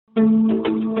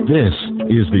This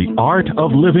is the Art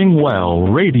of Living Well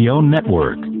Radio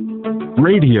Network.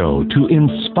 Radio to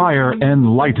inspire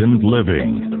enlightened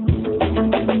living.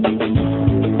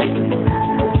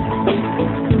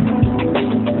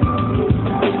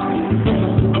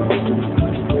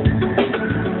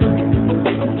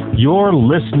 You're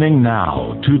listening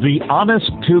now to the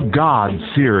Honest to God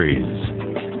series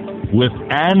with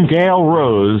Ann Gale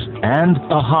Rose and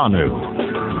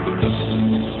Ahanu.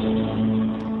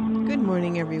 Good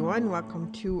morning, everyone.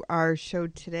 Welcome to our show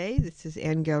today. This is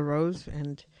Ann Gale Rose,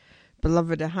 and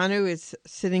beloved Ahanu is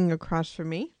sitting across from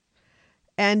me.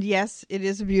 And yes, it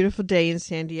is a beautiful day in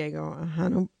San Diego.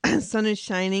 Ahanu, sun is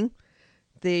shining.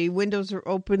 The windows are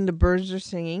open, the birds are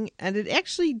singing, and it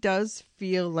actually does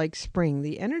feel like spring.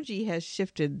 The energy has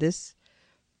shifted just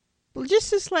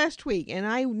this last week, and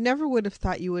I never would have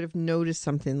thought you would have noticed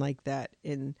something like that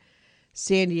in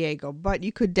San Diego. But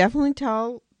you could definitely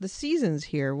tell the seasons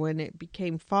here, when it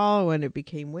became fall, when it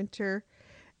became winter,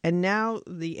 and now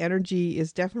the energy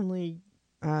is definitely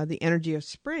the energy of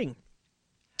spring.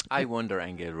 I wonder,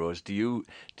 Angel Rose, do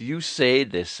you say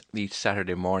this each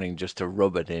Saturday morning just to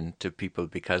rub it in to people?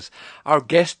 Because our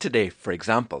guest today, for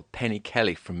example, Penny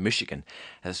Kelly from Michigan,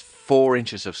 has 4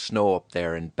 inches of snow up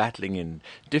there and battling in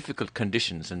difficult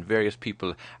conditions, and various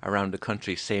people around the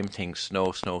country, same thing,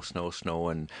 snow,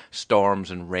 and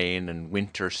storms and rain and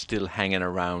winter still hanging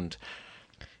around.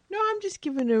 No, I'm just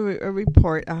giving a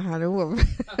report, Ahanu.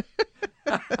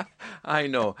 I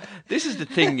know. This is the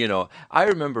thing, I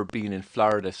remember being in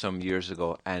Florida some years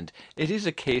ago, and it is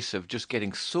a case of just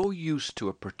getting so used to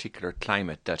a particular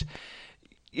climate that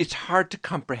it's hard to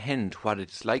comprehend what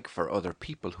it's like for other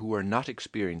people who are not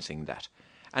experiencing that.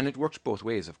 And it works both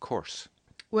ways, of course.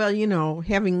 Well,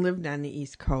 having lived on the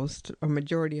East Coast a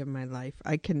majority of my life,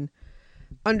 I can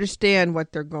understand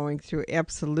what they're going through,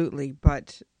 absolutely.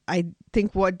 But I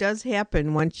think what does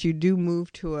happen once you do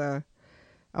move to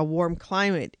a warm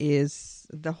climate is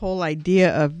the whole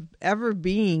idea of ever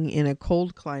being in a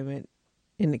cold climate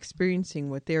and experiencing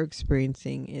what they're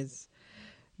experiencing is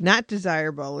not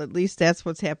desirable. At least that's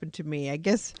what's happened to me. I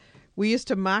guess we used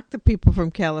to mock the people from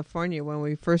California when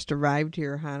we first arrived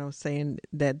here, Hano, saying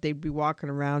that they'd be walking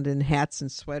around in hats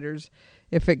and sweaters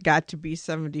if it got to be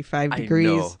 75 degrees.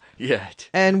 I know, yeah.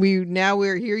 And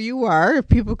we're here you are. If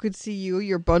people could see you,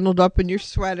 you're bundled up in your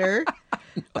sweater.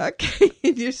 Okay,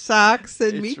 in your socks,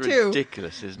 and me too. It's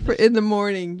ridiculous, isn't it? In the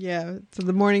morning, yeah. So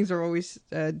the mornings are always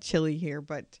chilly here,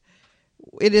 but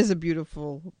it is a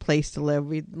beautiful place to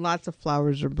live. Lots of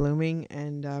flowers are blooming,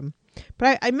 and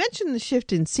but I mentioned the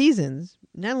shift in seasons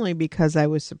not only because I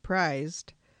was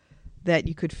surprised that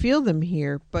you could feel them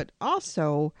here, but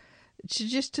also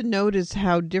just to notice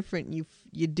how different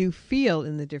you do feel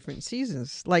in the different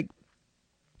seasons. Like,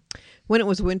 when it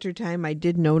was wintertime, I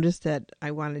did notice that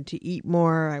I wanted to eat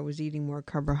more. I was eating more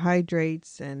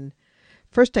carbohydrates. And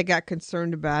first I got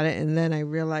concerned about it. And then I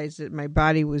realized that my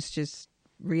body was just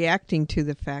reacting to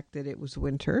the fact that it was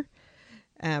winter.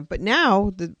 But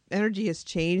now the energy has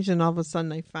changed. And all of a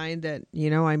sudden I find that,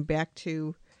 I'm back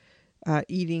to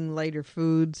eating lighter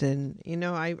foods. And,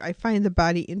 I find the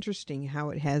body interesting how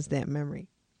it has that memory.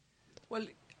 Well,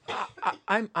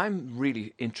 I'm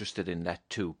really interested in that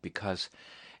too, because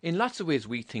in lots of ways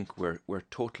we think we're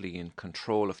totally in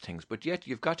control of things, but yet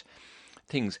you've got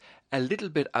things a little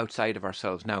bit outside of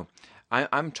ourselves. Now,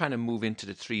 I'm trying to move into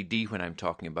the 3D when I'm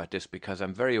talking about this, because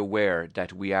I'm very aware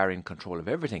that we are in control of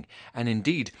everything. And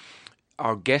indeed,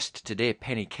 our guest today,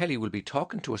 Penny Kelly, will be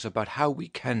talking to us about how we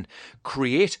can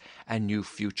create a new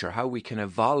future, how we can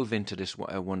evolve into this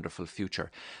wonderful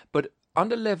future. But on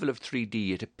the level of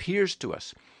 3D, it appears to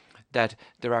us that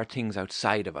there are things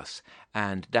outside of us,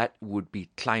 and that would be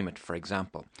climate, for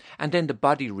example. And then the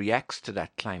body reacts to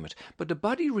that climate, but the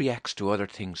body reacts to other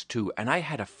things too. And I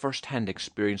had a first-hand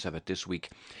experience of it this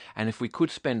week. And if we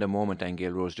could spend a moment,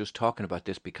 Angel Rose, just talking about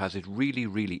this, because it really,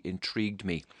 really intrigued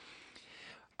me.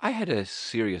 I had a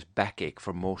serious backache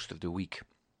for most of the week,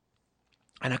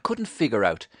 and I couldn't figure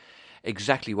out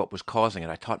exactly what was causing it.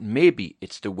 I thought maybe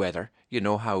it's the weather. You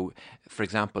know how, for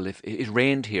example, if it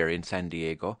rained here in San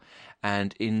Diego,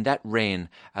 and in that rain,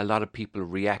 a lot of people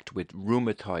react with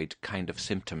rheumatoid kind of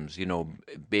symptoms,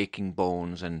 baking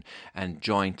bones and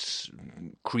joints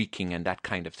creaking and that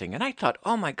kind of thing. And I thought,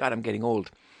 oh my God, I'm getting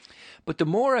old. But the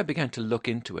more I began to look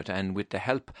into it, and with the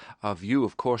help of you,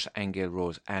 of course, Angel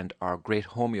Rose, and our great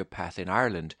homeopath in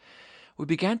Ireland, we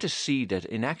began to see that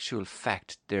in actual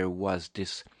fact there was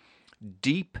this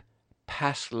deep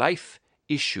past life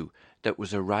issue that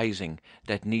was arising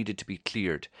that needed to be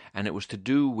cleared. And it was to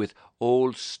do with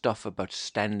old stuff about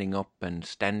standing up and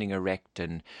standing erect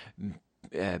and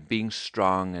being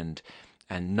strong and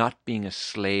and not being a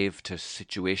slave to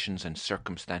situations and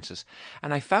circumstances.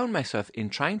 And I found myself, in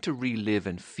trying to relive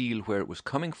and feel where it was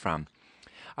coming from,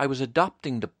 I was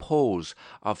adopting the pose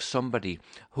of somebody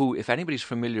who, if anybody's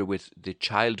familiar with the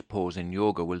child pose in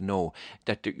yoga, will know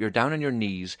that you're down on your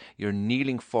knees, you're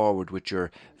kneeling forward with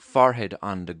your forehead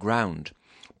on the ground,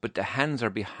 but the hands were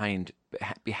behind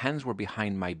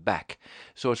my back.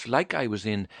 So it's like I was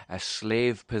in a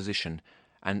slave position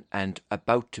and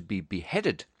about to be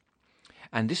beheaded.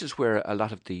 And this is where a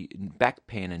lot of the back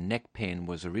pain and neck pain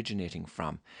was originating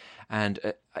from. And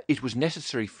it was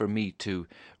necessary for me to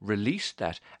release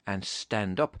that and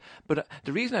stand up. But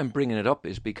the reason I'm bringing it up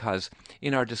is because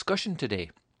in our discussion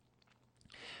today,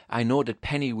 I know that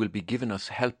Penny will be giving us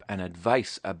help and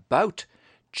advice about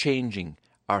changing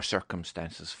our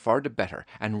circumstances for the better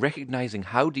and recognizing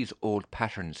how these old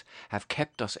patterns have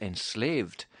kept us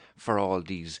enslaved for all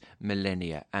these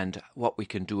millennia and what we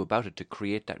can do about it to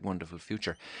create that wonderful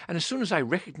future. And as soon as I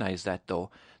recognized that, though,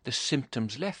 the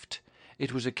symptoms left.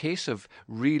 It was a case of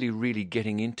really, really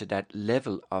getting into that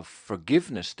level of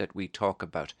forgiveness that we talk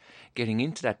about, getting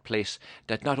into that place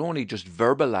that not only just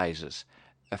verbalizes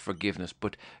a forgiveness,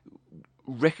 but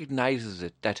recognizes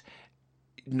it that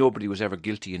nobody was ever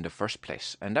guilty in the first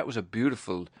place. And that was a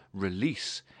beautiful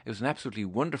release. It was an absolutely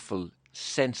wonderful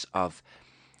sense of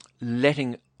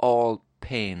letting all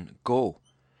pain go.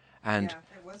 And Yeah,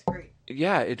 it was great.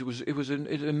 yeah, it was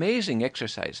an amazing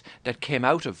exercise that came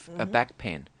out of a back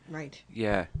pain. Right.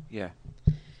 Yeah.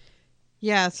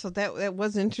 Yeah, so that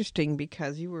was interesting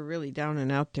because you were really down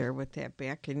and out there with that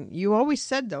back. And you always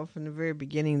said, though, from the very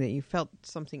beginning that you felt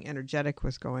something energetic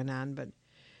was going on. But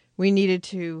we needed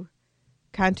to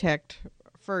contact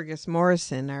Fergus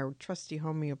Morrison, our trusty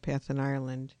homeopath in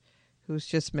Ireland, who's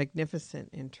just magnificent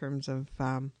in terms of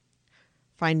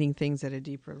finding things at a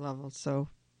deeper level. So,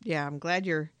 yeah, I'm glad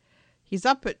he's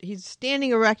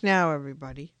standing erect now,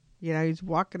 everybody. You know, he's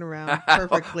walking around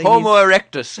perfectly. Homo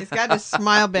erectus. He's got a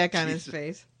smile back on his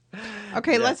face.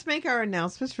 Okay, let's make our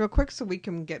announcements real quick so we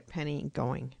can get Penny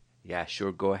going. Yeah,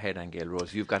 sure. Go ahead, Angel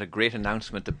Rose. You've got a great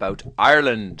announcement about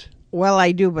Ireland. Well,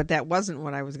 I do, but that wasn't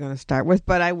what I was going to start with,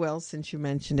 but I will since you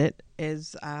mentioned it,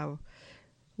 is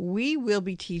we will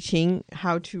be teaching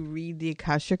how to read the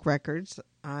Akashic Records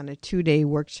on a 2-day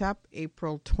workshop,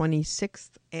 April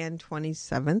 26th and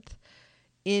 27th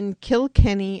in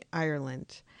Kilkenny,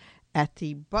 Ireland, at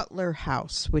the Butler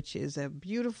House, which is a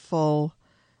beautiful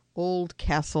old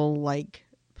castle-like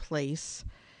place.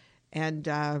 And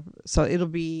so it'll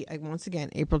be, once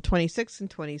again, April 26th and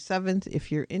 27th. If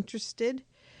you're interested,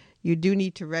 you do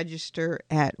need to register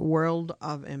at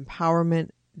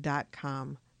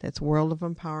worldofempowerment.com. That's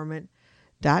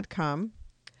worldofempowerment.com,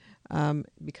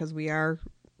 because we are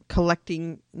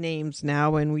collecting names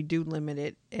now, and we do limit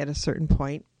it at a certain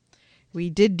point. We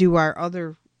did do our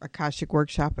other Akashic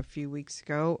workshop a few weeks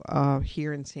ago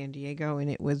here in San Diego, and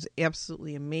it was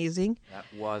absolutely amazing. That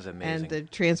was amazing. And the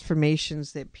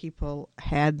transformations that people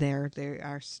had there, they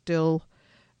are still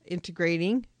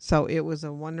integrating. So it was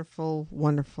a wonderful,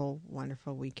 wonderful,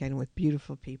 wonderful weekend with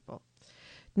beautiful people.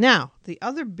 Now, the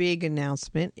other big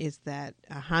announcement is that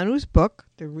Hanu's book,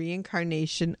 The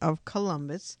Reincarnation of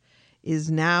Columbus, is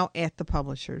now at the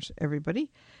publishers, everybody.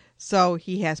 So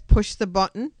he has pushed the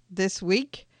button this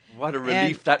week. What a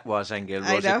relief that was, Angel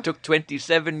Rose. It took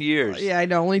 27 years. Yeah, I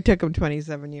know. It only took him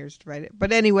 27 years to write it.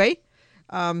 But anyway,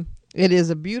 it is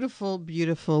a beautiful,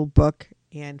 beautiful book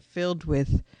and filled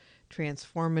with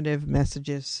transformative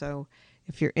messages. So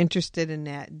if you're interested in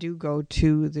that, do go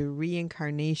to the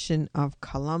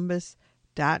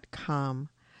reincarnationofcolumbus.com,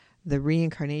 the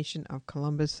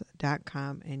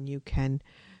reincarnationofcolumbus.com, and you can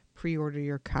pre-order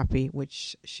your copy,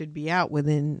 which should be out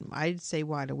within, I'd say,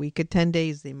 a week or 10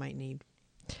 days they might need.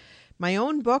 My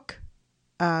own book,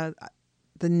 The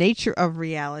Nature of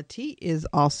Reality, is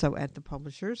also at the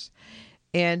publishers,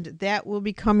 and that will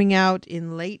be coming out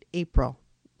in late April.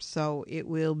 So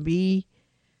it'll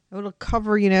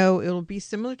cover, it'll be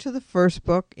similar to the first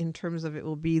book in terms of it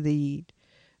will be the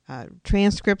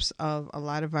transcripts of a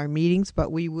lot of our meetings,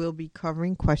 but we will be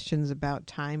covering questions about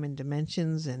time and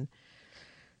dimensions and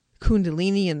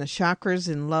Kundalini and the chakras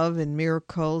and love and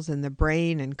miracles and the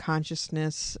brain and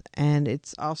consciousness. And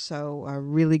it's also a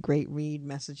really great read,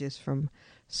 messages from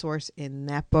Source in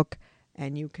that book.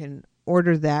 And you can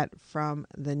order that from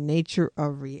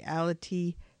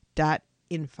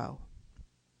thenatureofreality.info.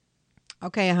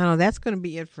 Okay, Hano, that's going to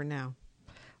be it for now.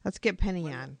 Let's get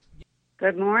Penny on.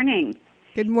 Good morning.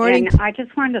 Good morning. And I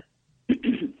just wanted to...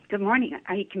 Good morning.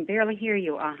 I can barely hear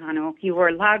you, Ahano. You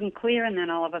were loud and clear, and then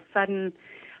all of a sudden...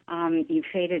 you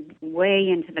faded way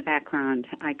into the background.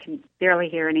 I can barely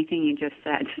hear anything you just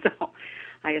said. So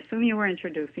I assume you were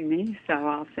introducing me, so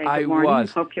I'll say I good morning.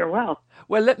 was. Hope you're well.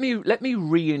 Well, let me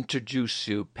reintroduce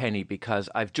you, Penny, because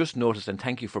I've just noticed, and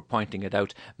thank you for pointing it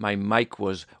out, my mic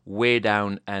was way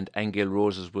down and Angel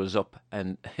Rose's was up,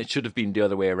 and it should have been the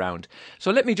other way around. So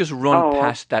let me just run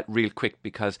past that real quick,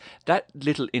 because that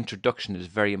little introduction is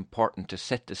very important to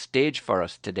set the stage for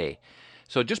us today.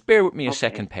 So just bear with me a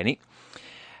second, Penny.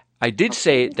 I did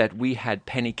say that we had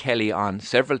Penny Kelly on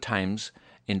several times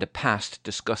in the past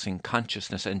discussing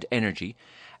consciousness and energy,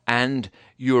 and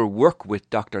your work with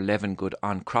Dr. Levengood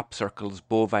on crop circles,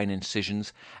 bovine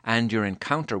incisions, and your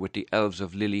encounter with the elves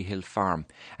of Lily Hill Farm.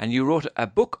 And you wrote a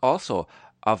book also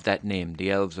of that name, The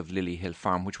Elves of Lily Hill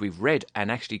Farm, which we've read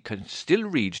and actually can still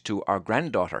read to our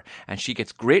granddaughter, and she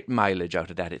gets great mileage out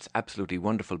of that. It's absolutely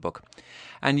wonderful book.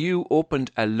 And you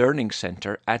opened a learning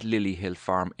centre at Lily Hill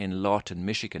Farm in Lawton,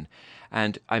 Michigan.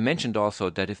 And I mentioned also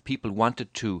that if people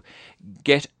wanted to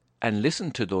get and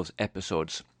listen to those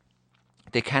episodes,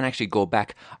 they can actually go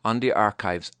back on the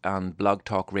archives on Blog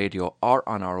Talk Radio or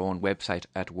on our own website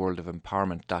at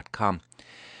worldofempowerment.com.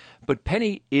 But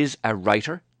Penny is a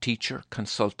writer, teacher,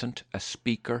 consultant, a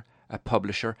speaker, a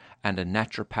publisher, and a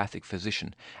naturopathic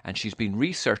physician. And she's been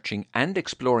researching and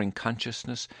exploring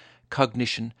consciousness,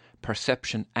 cognition,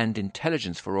 perception, and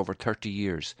intelligence for over 30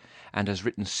 years, and has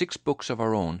written 6 books of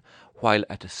her own, while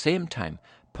at the same time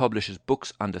publishes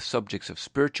books on the subjects of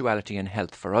spirituality and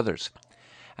health for others.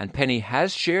 And Penny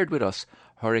has shared with us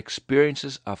her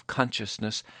experiences of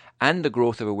consciousness and the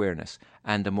growth of awareness.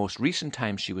 And the most recent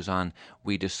time she was on,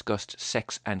 we discussed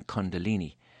sex and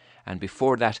Kundalini. And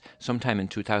before that, sometime in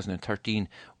 2013,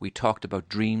 we talked about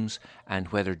dreams and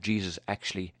whether Jesus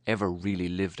actually ever really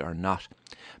lived or not.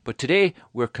 But today,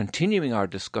 we're continuing our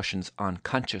discussions on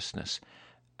consciousness,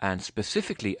 and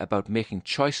specifically about making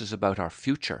choices about our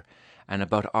future and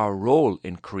about our role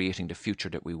in creating the future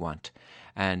that we want.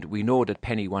 And we know that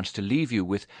Penny wants to leave you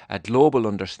with a global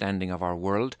understanding of our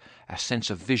world, a sense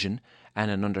of vision,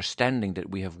 and an understanding that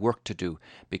we have work to do,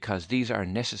 because these are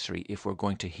necessary if we're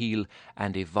going to heal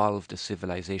and evolve the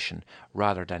civilization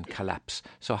rather than collapse.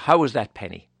 So how was that,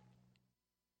 Penny?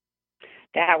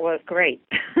 That was great.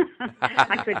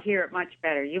 I could hear it much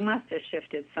better. You must have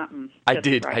shifted something. I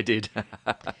did.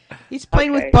 He's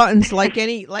playing with buttons like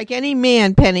any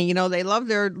man, Penny. You know, they love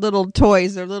their little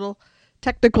toys, their little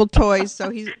technical toys, so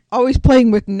he's always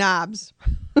playing with knobs.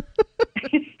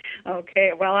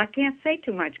 Okay, well, I can't say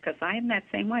too much because I am that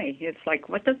same way. It's like,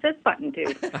 what does this button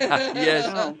do? Yes.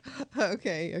 Oh.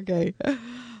 Okay.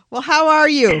 Well, how are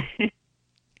you?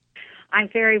 I'm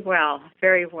very well,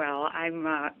 very well. I'm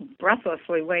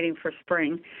breathlessly waiting for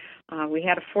spring. We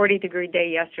had a 40-degree day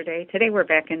yesterday. Today we're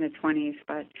back in the 20s,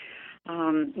 but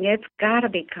it's got to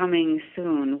be coming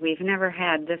soon. We've never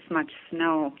had this much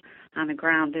snow on the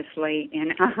ground this late.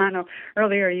 And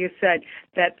earlier you said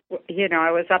that,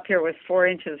 I was up here with 4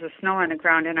 inches of snow on the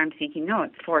ground, and I'm thinking, no,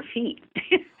 it's 4 feet.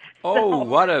 Oh,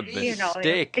 what a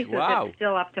mistake. Wow. It's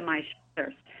still up to my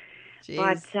shoulders. Jeez.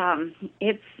 But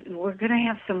we're going to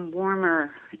have some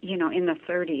warmer, in the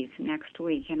 30s next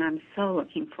week, and I'm so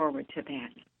looking forward to that.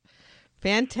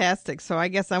 Fantastic. So I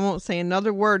guess I won't say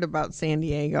another word about San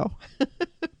Diego.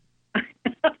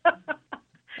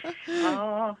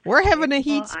 We're having a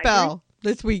heat spell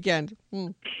this weekend.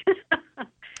 Okay.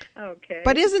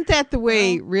 But isn't that the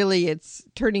way really it's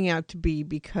turning out to be?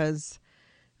 Because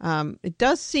it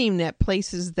does seem that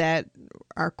places that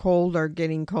are cold are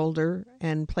getting colder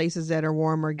and places that are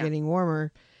warm are getting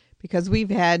warmer, because we've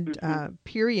had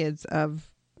periods of,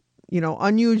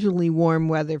 unusually warm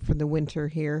weather for the winter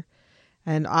here.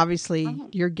 And obviously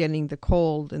you're getting the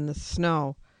cold and the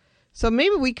snow. So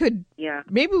maybe we could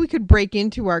break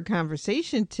into our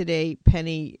conversation today,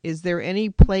 Penny. Is there any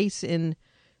place in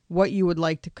what you would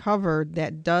like to cover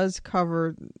that does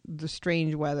cover the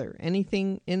strange weather?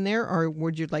 Anything in there, or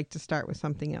would you like to start with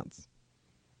something else?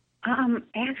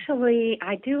 Actually,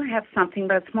 I do have something,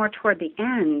 but it's more toward the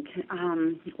end,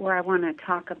 where I want to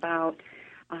talk about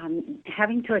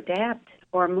having to adapt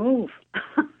or move.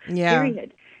 Yeah.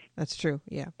 Period. That's true,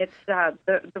 yeah. It's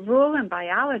the rule in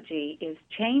biology is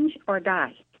change or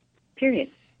die,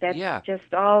 period. That's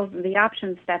just all the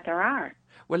options that there are.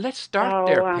 Well, let's start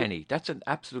there, Penny. That's an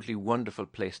absolutely wonderful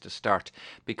place to start,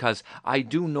 because I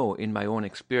do know in my own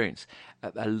experience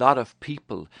a lot of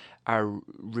people are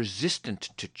resistant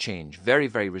to change, very,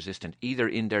 very resistant, either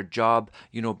in their job,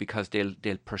 because they'll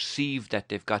perceive that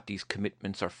they've got these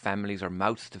commitments or families or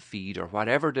mouths to feed or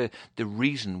whatever the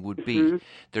reason would be.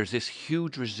 There's this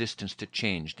huge resistance to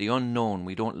change, the unknown.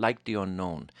 We don't like the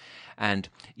unknown. And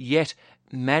yet,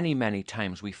 many, many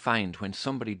times we find when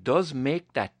somebody does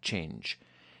make that change,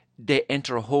 they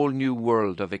enter a whole new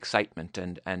world of excitement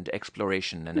and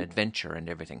exploration and adventure and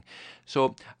everything.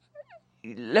 So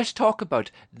let's talk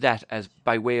about that as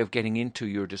by way of getting into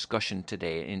your discussion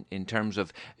today in terms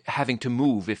of having to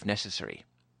move if necessary.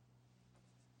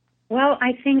 Well,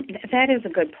 I think that is a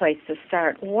good place to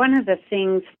start. One of the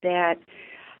things that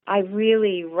I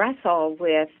really wrestle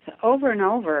with over and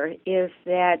over is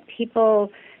that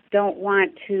people don't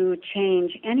want to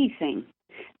change anything.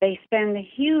 They spend a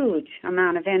huge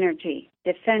amount of energy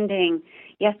defending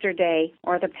yesterday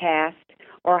or the past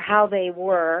or how they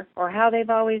were or how they've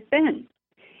always been.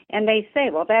 And they say,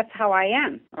 well, that's how I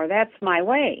am, or that's my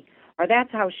way, or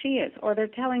that's how she is. Or they're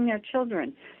telling their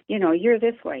children, you know, you're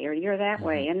this way or you're that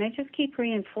way. And they just keep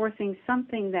reinforcing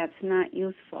something that's not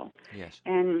useful. Yes.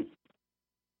 And,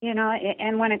 you know,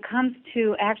 and when it comes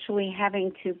to actually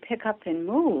having to pick up and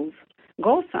move,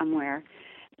 go somewhere,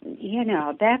 you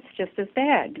know, that's just as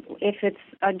bad. If it's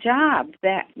a job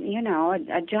that, you know,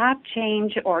 a job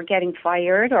change or getting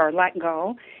fired or let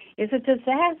go is a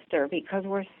disaster because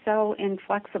we're so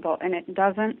inflexible, and it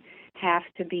doesn't have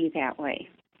to be that way.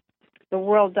 The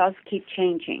world does keep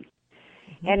changing.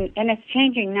 And it's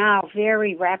changing now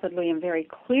very rapidly and very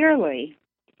clearly,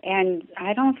 and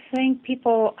I don't think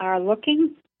people are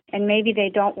looking, and maybe they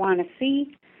don't want to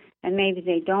see, and maybe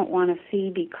they don't want to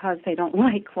see because they don't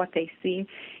like what they see,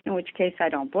 in which case I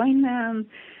don't blame them.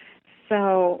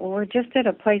 So we're just at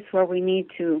a place where we need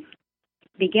to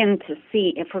begin to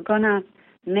see if we're going to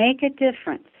make a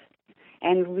difference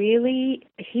and really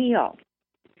heal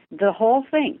the whole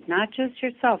thing, not just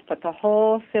yourself, but the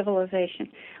whole civilization.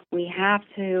 We have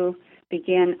to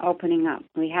begin opening up.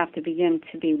 We have to begin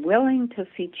to be willing to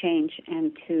see change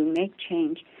and to make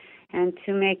change and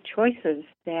to make choices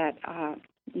that,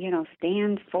 you know,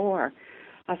 stand for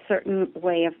a certain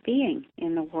way of being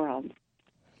in the world.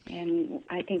 And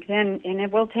I think then, and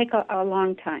it will take a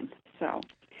long time. So,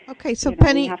 okay, so you know,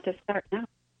 Penny, we have to start now.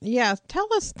 Yeah, tell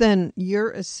us then your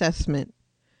assessment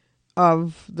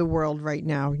of the world right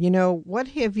now. You know, what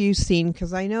have you seen?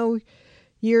 Because I know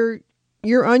you're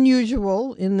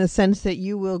unusual in the sense that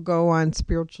you will go on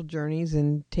spiritual journeys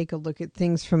and take a look at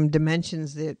things from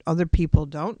dimensions that other people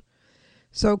don't.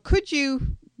 So could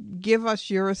you give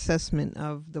us your assessment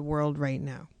of the world right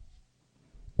now?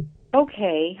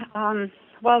 Okay.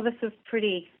 Well, this is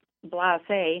pretty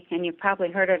blasé, and you've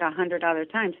probably heard it 100 other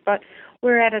times, but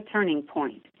we're at a turning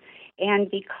point.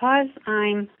 And because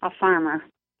I'm a farmer,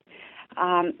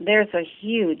 there's a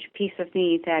huge piece of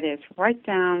me that is right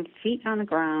down, feet on the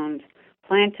ground,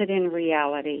 planted in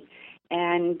reality,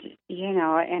 and, you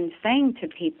know, and saying to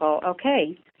people,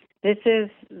 okay, this is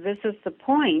the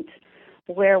point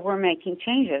where we're making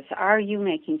changes. Are you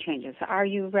making changes? Are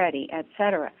you ready?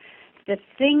 Etc. The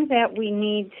thing that we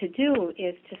need to do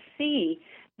is to see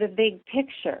the big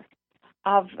picture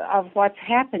of what's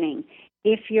happening.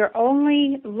 If you're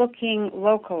only looking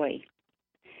locally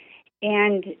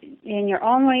and you're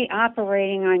only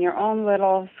operating on your own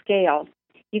little scale,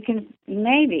 you can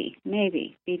maybe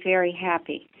be very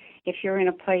happy. If you're in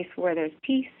a place where there's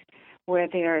peace, where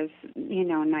there's, you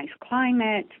know, nice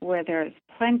climate, where there's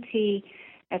plenty,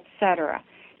 etc.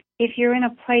 If you're in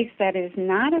a place that is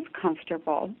not as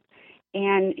comfortable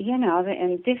and, you know,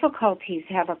 and difficulties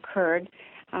have occurred,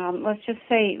 let's just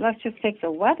take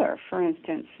the weather, for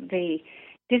instance, the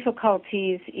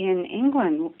difficulties in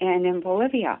England and in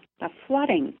Bolivia. The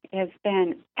flooding has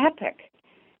been epic.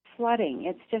 Flooding,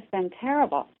 it's just been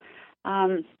terrible.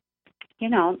 You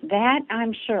know, that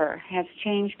I'm sure has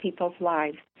changed people's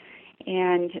lives.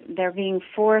 And they're being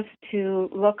forced to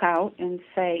look out and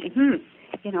say,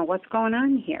 you know, what's going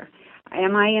on here?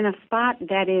 Am I in a spot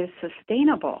that is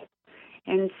sustainable?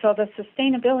 And so the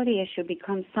sustainability issue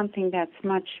becomes something that's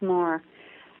much more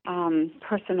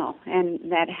personal, and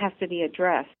that has to be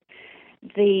addressed.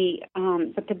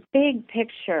 But the big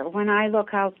picture, when I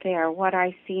look out there, what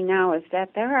I see now is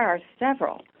that there are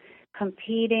several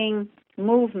competing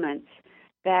movements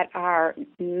that are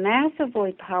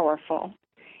massively powerful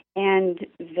and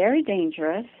very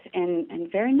dangerous and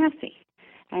very messy.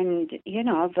 And, you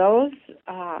know,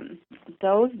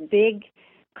 those big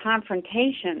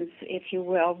confrontations, if you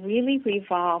will, really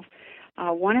revolve,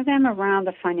 one of them around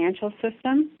the financial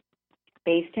system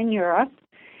based in Europe,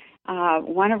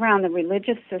 one around the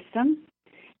religious system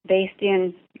based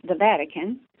in the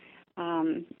Vatican,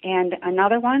 and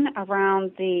another one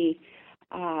around the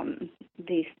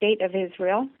state of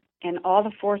Israel and all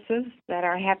the forces that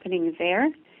are happening there.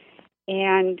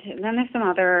 And then there's some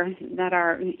other that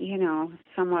are, you know,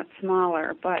 somewhat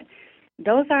smaller, but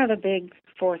those are the big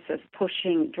forces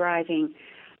pushing, driving.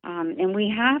 And we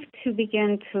have to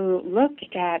begin to look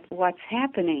at what's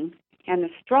happening and the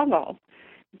struggle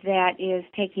that is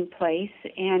taking place.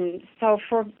 And so,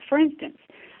 for instance,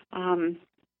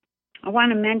 I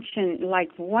want to mention, like,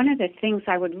 one of the things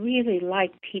I would really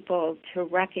like people to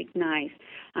recognize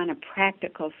on a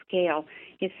practical scale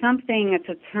is something, it's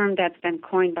a term that's been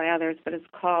coined by others, but it's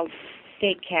called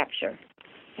state capture.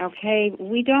 Okay?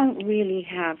 We don't really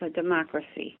have a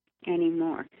democracy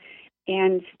anymore.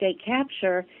 And state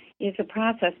capture is a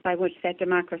process by which that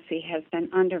democracy has been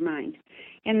undermined.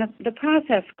 And the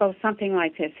process goes something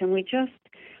like this, and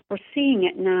we're seeing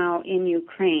it now in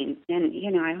Ukraine. And,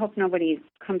 I hope nobody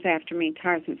comes after me,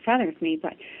 tars and feathers me,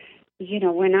 but,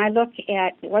 when I look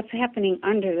at what's happening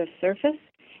under the surface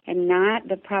and not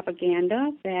the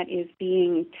propaganda that is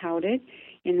being touted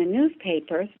in the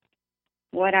newspapers,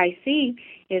 what I see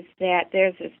is that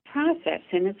there's this process,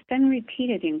 and it's been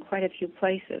repeated in quite a few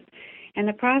places. And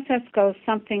the process goes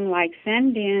something like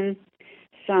send in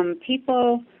some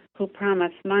people who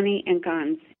promise money and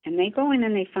guns, and they go in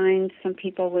and they find some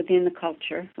people within the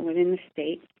culture, within the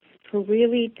state, who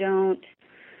really don't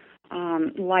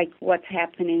like what's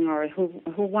happening, or who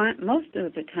want, most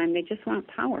of the time, they just want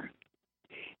power.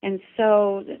 And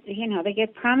so, they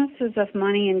get promises of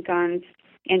money and guns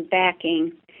and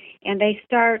backing, and they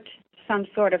start some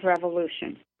sort of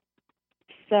revolution.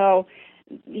 So,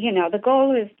 the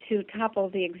goal is to topple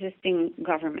the existing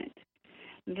government.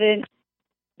 Then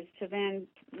is to then,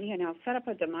 set up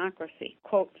a democracy,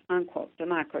 quote unquote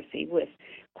democracy, with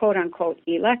quote unquote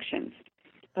elections.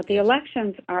 But the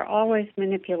elections are always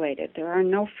manipulated. There are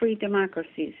no free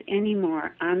democracies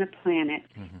anymore on the planet,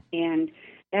 and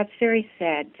that's very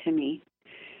sad to me.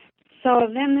 So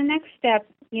then the next step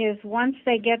is, once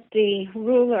they get the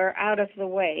ruler out of the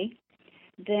way,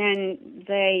 then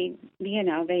they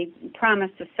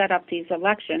promise to set up these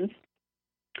elections.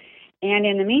 And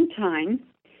in the meantime,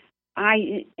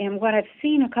 what I've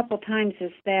seen a couple times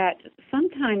is that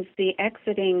sometimes the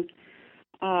exiting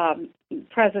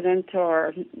president,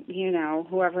 or,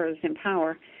 whoever is in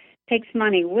power, takes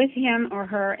money with him or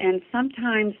her, and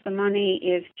sometimes the money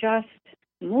is just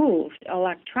moved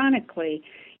electronically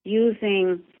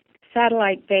using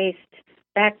satellite-based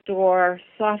backdoor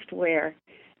software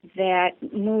that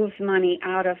moves money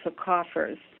out of the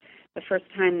coffers. The first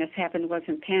time this happened was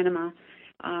in Panama.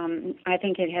 I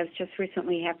think it has just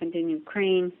recently happened in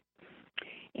Ukraine.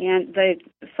 And the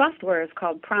software is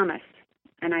called Promise,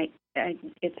 and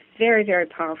it's very, very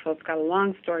powerful. It's got a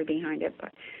long story behind it,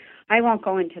 but I won't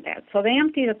go into that. So they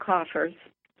empty the coffers.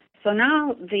 So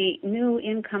now the new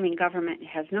incoming government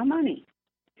has no money.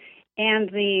 And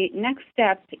the next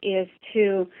step is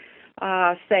to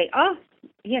say,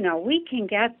 we can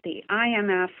get the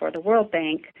IMF or the World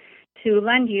Bank to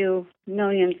lend you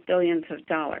millions, billions of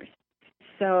dollars.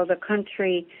 So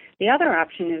the other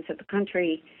option is that the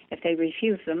country, if they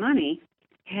refuse the money,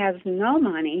 has no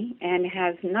money and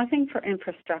has nothing for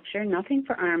infrastructure, nothing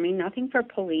for army, nothing for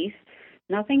police,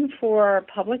 nothing for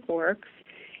public works,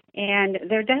 and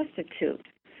they're destitute.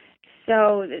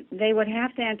 So they would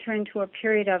have to enter into a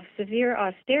period of severe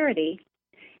austerity,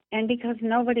 and because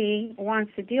nobody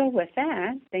wants to deal with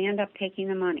that, they end up taking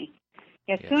the money.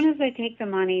 As soon as they take the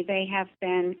money, they have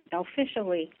been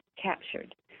officially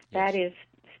captured. That is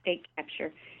state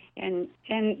capture. And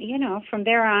from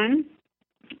there on,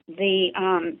 they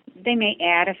may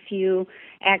add a few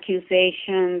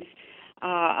accusations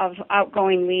of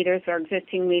outgoing leaders or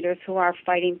existing leaders who are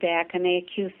fighting back, and they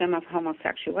accuse them of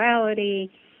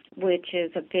homosexuality, which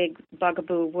is a big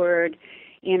bugaboo word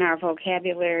in our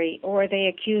vocabulary, or they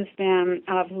accuse them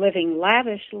of living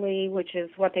lavishly, which is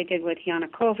what they did with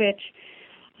Yanukovych,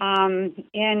 and,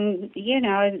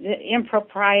 the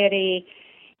impropriety,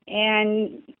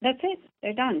 and that's it.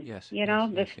 They're done.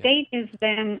 The state is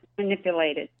then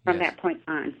manipulated from that point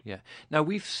on. Yeah. Now,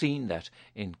 we've seen that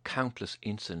in countless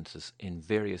instances in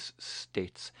various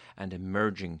states and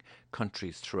emerging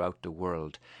countries throughout the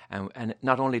world. And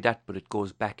not only that, but it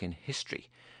goes back in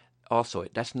history. Also,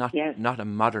 that's not a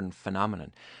modern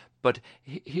phenomenon. But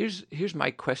here's my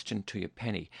question to you,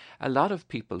 Penny. A lot of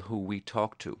people who we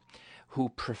talk to who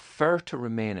prefer to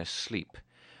remain asleep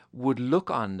would look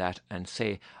on that and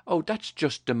say, oh, that's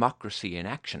just democracy in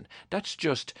action. That's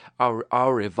just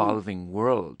our evolving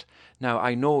world. Now,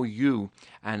 I know you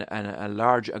and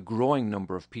a growing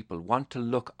number of people want to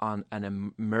look on an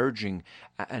emerging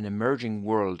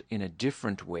world in a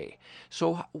different way.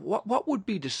 So what would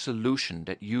be the solution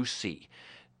that you see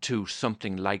to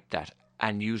something like that,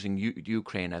 and using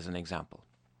Ukraine as an example?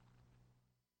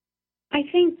 I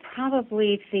think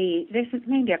probably there's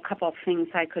maybe a couple of things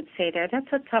I could say there. That's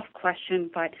a tough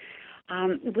question, but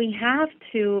we have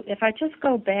to, if I just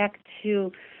go back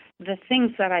to the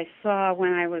things that I saw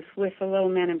when I was with the little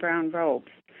men in brown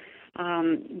robes,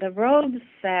 The Robes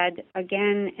said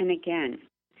again and again,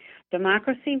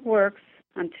 democracy works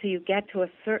until you get to a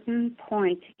certain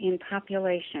point in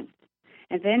population,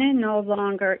 and then it no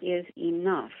longer is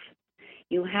enough.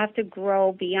 You have to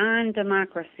grow beyond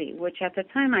democracy, which at the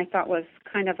time I thought was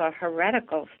kind of a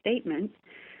heretical statement.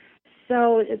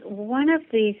 So one of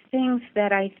the things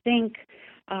that I think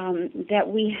that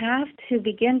we have to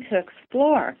begin to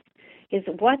explore is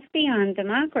what's beyond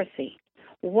democracy.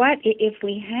 What if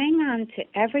we hang on to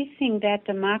everything that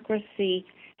democracy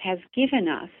has given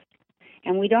us,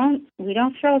 and we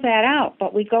don't throw that out,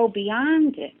 but we go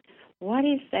beyond it? What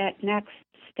is that next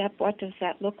step? What does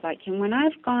that look like? And when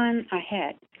I've gone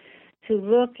ahead to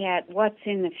look at what's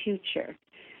in the future,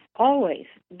 always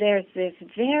there's this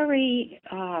very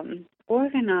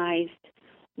organized,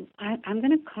 I'm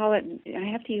going to call it,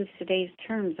 I have to use today's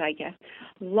terms, I guess,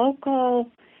 local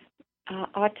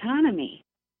autonomy.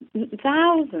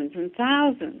 Thousands and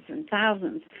thousands and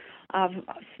thousands of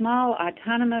small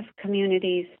autonomous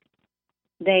communities.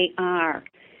 They are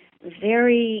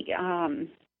very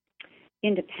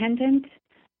independent.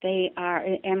 They are,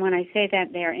 and when I say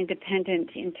that, they are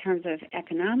independent in terms of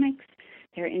economics.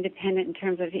 They're independent in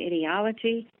terms of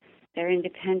ideology. They're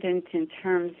independent in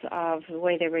terms of the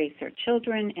way they raise their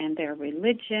children and their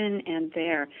religion and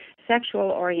their sexual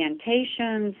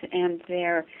orientations and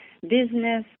their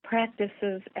business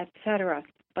practices, etc.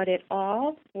 But it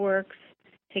all works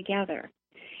together.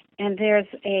 And there's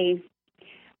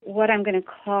what I'm going to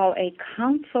call a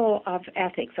council of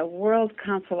ethics, a world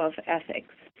council of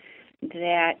ethics,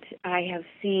 that I have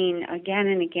seen again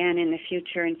and again in the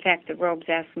future. In fact, the Robes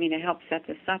asked me to help set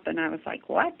this up, and I was like,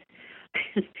 what?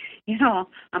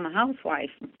 I'm a housewife.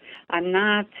 I'm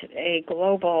not a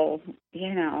global,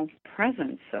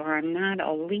 presence, or I'm not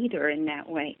a leader in that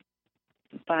way.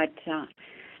 But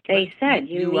they said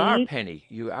you are, Penny.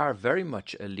 You are very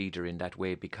much a leader in that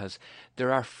way, because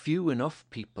there are few enough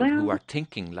people who are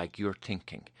thinking like you're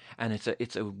thinking, and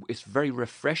it's very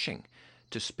refreshing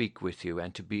to speak with you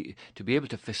and to be able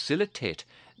to facilitate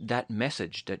that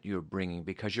message that you're bringing,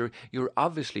 because you're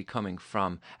obviously coming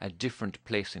from a different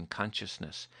place in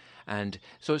consciousness. And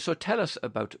so tell us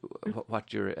about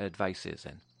what your advice is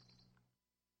then.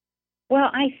 Well,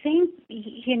 I think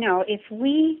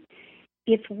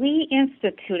if we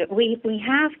institute it, we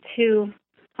have to.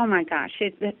 Oh my gosh,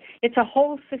 it's a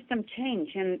whole system change,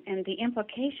 and the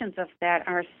implications of that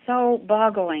are so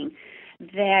boggling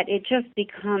that it just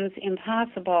becomes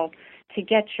impossible to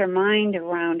get your mind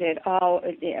around it all,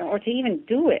 or to even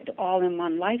do it all in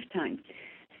one lifetime.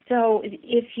 So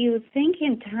if you think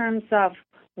in terms of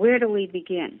where do we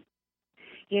begin,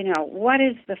 what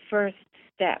is the first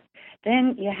step,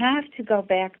 then you have to go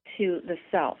back to the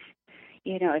self.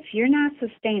 If you're not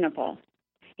sustainable,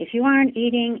 if you aren't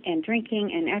eating and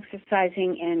drinking and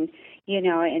exercising and,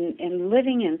 and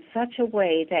living in such a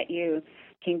way that you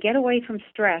can get away from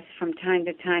stress from time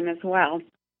to time as well,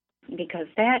 because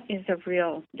that is a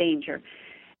real danger,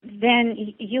 then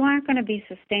you aren't going to be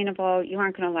sustainable, you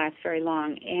aren't going to last very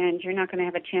long, and you're not going to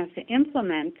have a chance to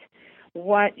implement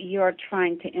what you're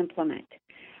trying to implement,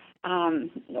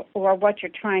 or what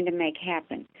you're trying to make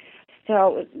happen.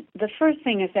 So the first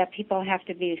thing is that people have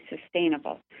to be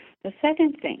sustainable. The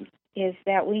second thing is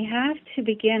that we have to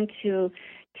begin to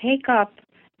take up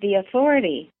the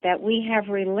authority that we have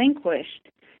relinquished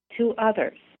to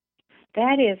others.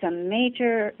 That is a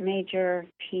major, major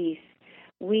piece.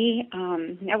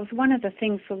 That was one of the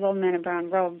things the Little Men in Brown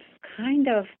Robes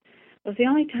was the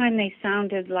only time they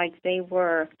sounded like they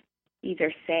were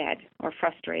either sad or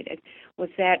frustrated, was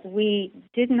that we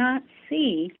did not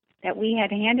see that we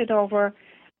had handed over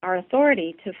our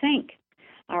authority to think,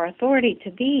 our authority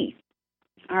to be,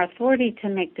 our authority to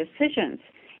make decisions,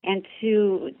 and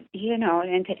to,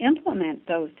 and to implement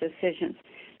those decisions.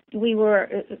 We were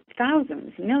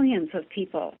thousands, millions of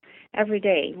people every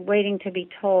day waiting to be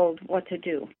told what to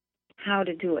do, how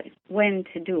to do it, when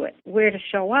to do it, where to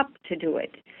show up to do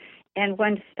it, and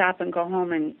when to stop and go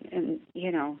home and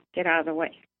get out of the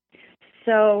way.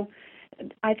 So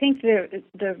I think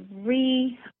the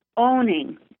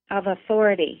re-owning of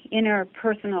authority,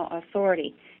 interpersonal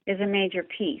authority, is a major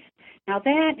piece. Now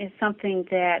that is something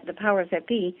that the powers that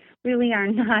be really are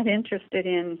not interested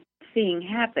in seeing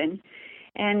happen,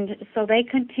 and so they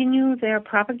continue their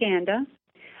propaganda.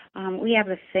 We have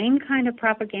the same kind of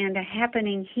propaganda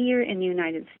happening here in the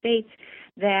United States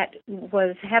that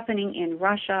was happening in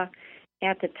Russia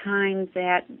at the time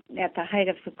at the height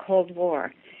of the Cold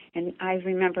War. And I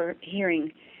remember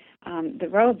hearing the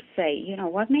Robes say,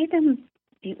 what made them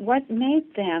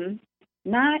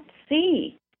not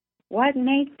see? What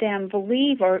made them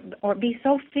believe or be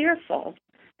so fearful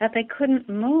that they couldn't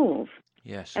move,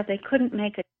 Yes. that they couldn't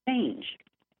make a change.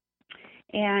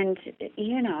 And,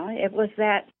 it was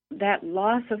that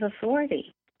loss of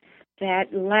authority,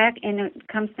 that lack, and it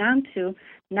comes down to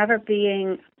never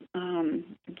being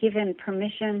given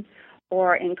permission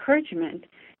or encouragement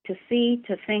to see,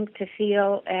 to think, to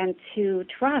feel, and to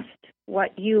trust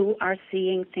what you are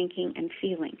seeing, thinking, and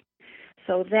feeling.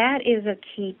 So that is a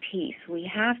key piece. We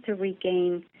have to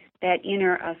regain that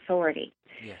inner authority.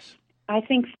 Yes. I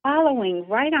think following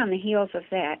right on the heels of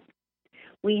that,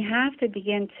 we have to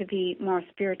begin to be more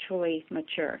spiritually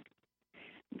mature.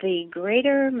 The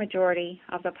greater majority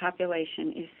of the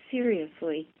population is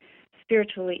seriously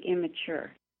spiritually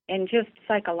immature and just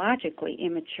psychologically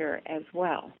immature as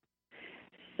well.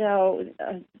 So,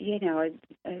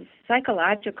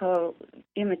 psychological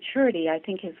immaturity, I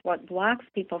think, is what blocks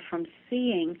people from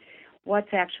seeing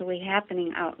what's actually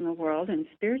happening out in the world, and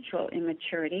spiritual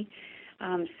immaturity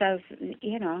says,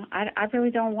 I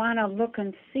really don't want to look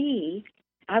and see.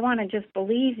 I want to just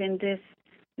believe in this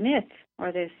myth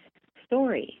or this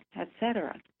story,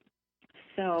 etc.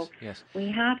 So Yes.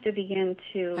 we have to begin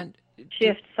to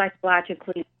shift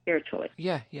psychologically and spiritually.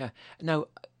 Yeah. Now,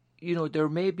 there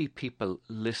may be people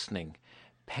listening,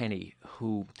 Penny,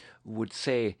 who would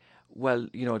say, well,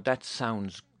 that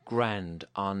sounds grand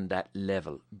on that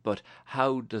level, but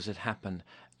how does it happen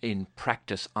in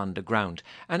practice on the ground?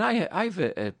 And I've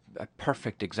a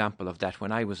perfect example of that.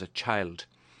 When I was a child,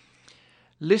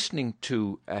 listening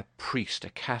to a priest, a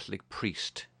Catholic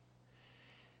priest,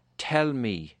 tell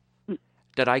me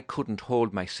that I couldn't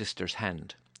hold my sister's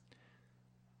hand.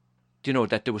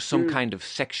 That there was some kind of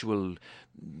sexual...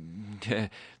 this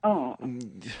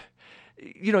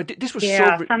was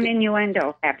some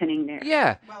innuendo happening there.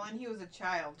 Yeah. Well, and he was a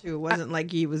child, too. It wasn't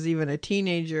like he was even a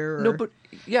teenager. No, but...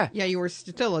 Yeah. Yeah, you were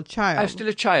still a child. I was still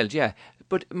a child, yeah.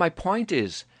 But my point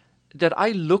is that I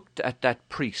looked at that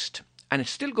priest, and it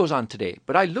still goes on today,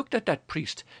 but I looked at that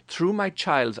priest through my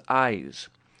child's eyes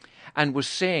and was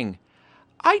saying,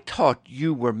 I thought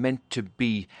you were meant to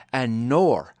be a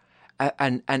knower,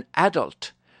 an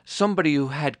adult, somebody who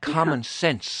had common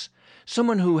sense,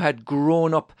 someone who had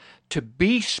grown up to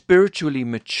be spiritually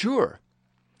mature.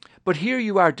 But here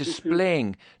you are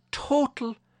displaying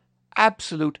total,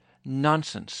 absolute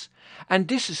nonsense. And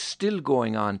this is still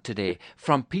going on today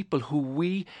from people who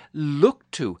we look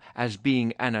to as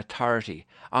being an authority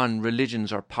on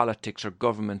religions or politics or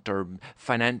government or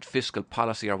fiscal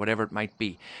policy or whatever it might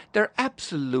be. They're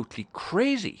absolutely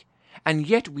crazy, and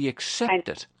yet we accept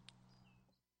it.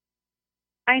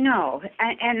 I know,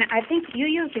 and I think you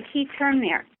used a key term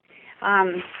there,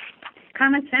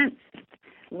 common sense.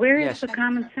 Where is the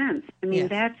common sense? I mean,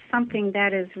 that's something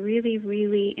that is really,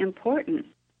 really important.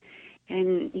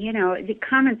 And, the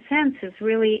common sense is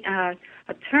really a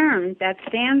term that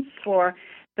stands for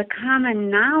the common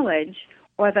knowledge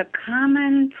or the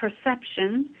common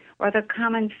perception or the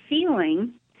common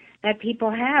feeling that people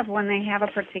have when they have a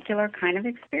particular kind of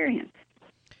experience.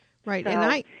 Right. So,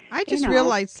 and I just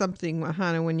realized something,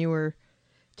 Hannah, when you were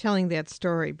telling that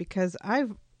story, because I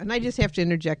just have to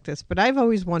interject this, but I've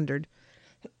always wondered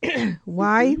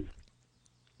why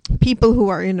people who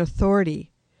are in authority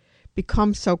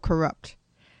become so corrupt.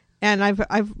 And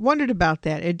I've wondered about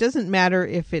that. It doesn't matter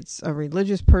if it's a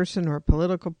religious person or a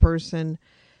political person,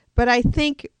 but I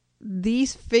think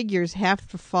these figures have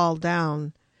to fall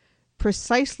down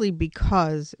precisely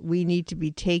because we need to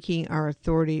be taking our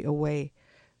authority away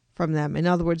from them. In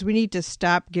other words, we need to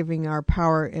stop giving our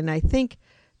power. And I think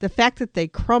the fact that they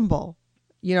crumble,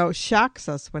 shocks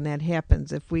us when that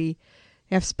happens. If we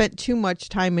have spent too much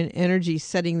time and energy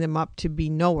setting them up to be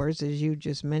knowers, as you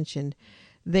just mentioned,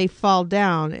 they fall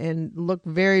down and look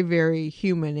very, very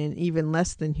human and even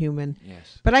less than human.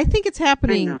 Yes. But I think it's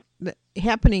happening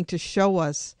to show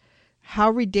us how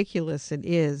ridiculous it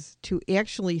is to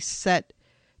actually set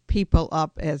people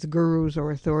up as gurus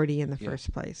or authority in the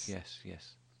first place. Yes.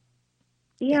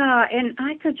 Yeah, and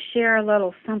I could share a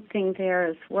little something there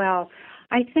as well.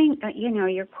 I think,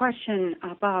 your question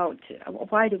about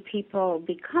why do people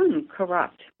become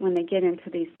corrupt when they get into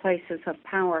these places of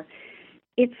power,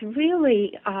 it's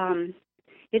really,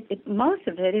 most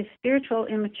of it is spiritual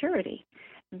immaturity.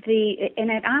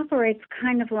 And it operates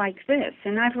kind of like this,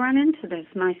 and I've run into this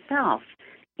myself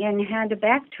and had to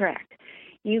backtrack.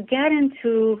 You get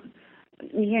into,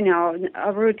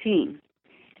 a routine,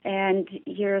 and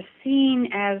you're seen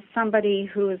as somebody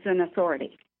who is an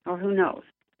authority or who knows.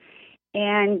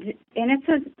 And it's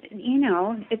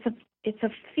a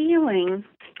feeling.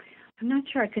 I'm not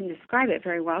sure I can describe it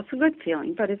very well. It's a good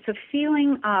feeling, but it's a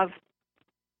feeling of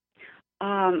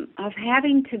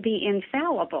having to be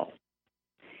infallible.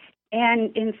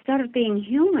 and instead of being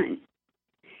human.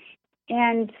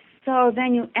 And so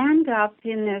then you end up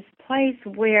in this place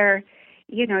where,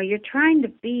 you're trying to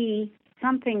be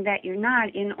something that you're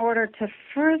not in order to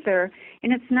further,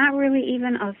 and it's not really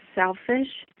even a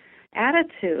selfish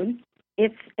attitude.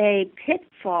 It's a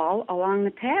pitfall along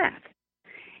the path.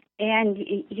 And,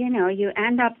 you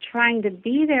end up trying to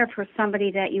be there for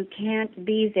somebody that you can't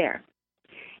be there.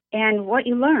 And what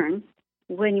you learn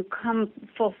when you come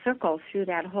full circle through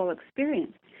that whole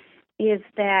experience is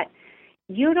that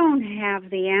you don't have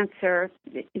the answer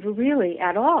really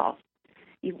at all.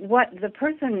 What the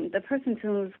person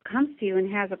who comes to you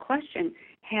and has a question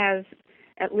has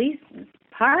at least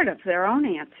part of their own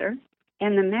answer,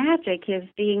 and the magic is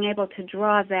being able to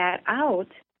draw that out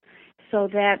so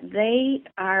that they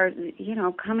are,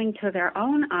 coming to their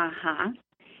own aha,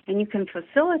 and you can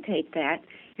facilitate that.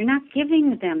 You're not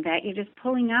giving them that, you're just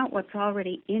pulling out what's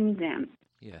already in them.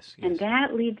 Yes. And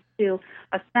that leads to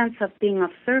a sense of being of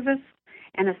service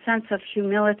and a sense of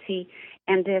humility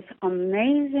and this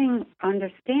amazing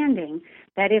understanding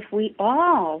that if we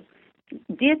all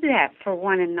did that for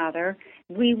one another,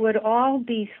 we would all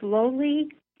be slowly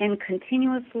and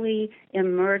continuously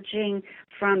emerging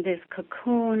from this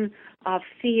cocoon of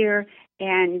fear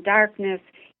and darkness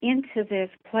into this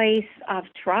place of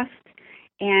trust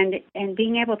and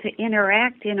being able to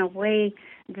interact in a way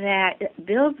that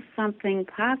builds something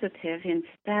positive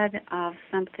instead of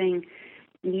something,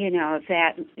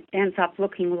 that ends up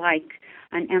looking like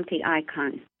an empty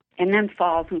icon and then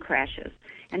falls and crashes.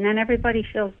 And then everybody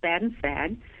feels bad and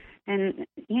sad. And,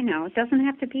 it doesn't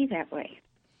have to be that way.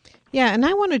 Yeah, and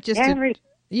I want to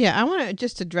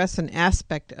just address an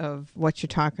aspect of what you're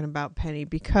talking about, Penny,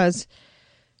 because,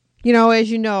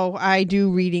 as you know, I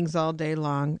do readings all day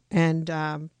long, and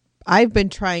I've been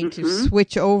trying to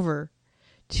switch over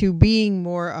to being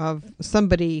more of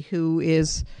somebody who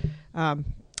is, in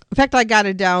fact, I got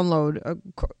a download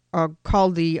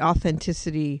called the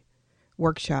Authenticity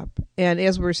Workshop, and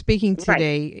as we're speaking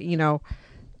today,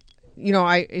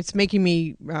 it's making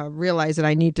me realize that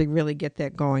I need to really get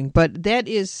that going. But that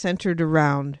is centered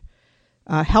around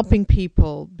helping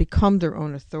people become their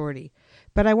own authority.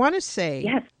 But I want to say,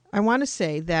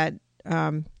 that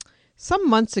some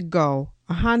months ago,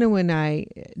 Ahanu and I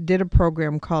did a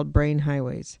program called Brain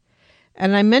Highways.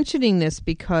 And I'm mentioning this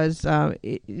because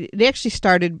it actually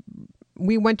started,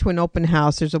 we went to an open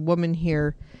house. There's a woman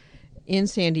here in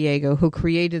San Diego who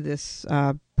created this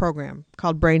program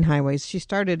called Brain Highways. She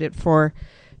started it for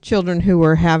children who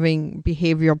were having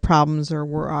behavioral problems or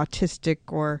were autistic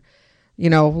or,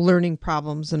 learning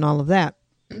problems and all of that.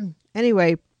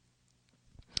 Anyway,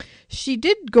 she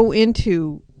did go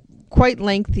into quite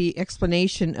lengthy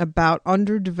explanation about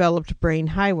underdeveloped brain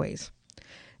highways.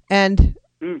 And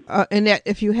that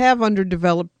if you have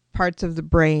underdeveloped parts of the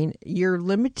brain, you're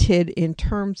limited in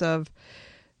terms of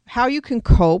how you can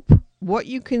cope, what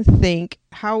you can think,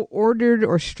 how ordered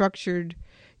or structured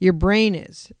your brain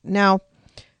is. Now,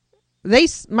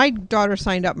 my daughter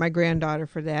signed up my granddaughter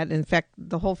for that. In fact,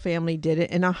 the whole family did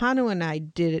it, and Ahanu and I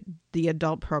did it, the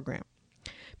adult program.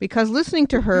 Because listening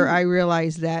to her, I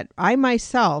realized that I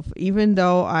myself, even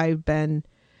though I've been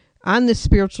on this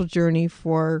spiritual journey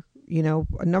for,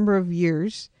 a number of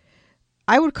years,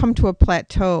 I would come to a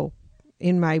plateau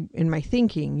in my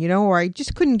thinking, or I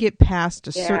just couldn't get past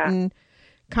a certain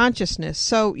consciousness.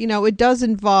 So, it does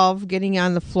involve getting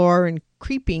on the floor and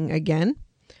creeping again,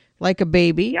 like a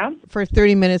baby, for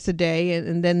 30 minutes a day,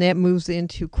 and then that moves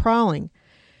into crawling.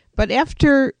 But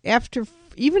after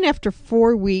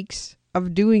 4 weeks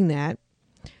of doing that,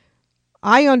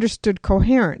 I understood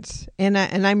coherence, and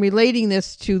I'm relating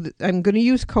this to. I'm going to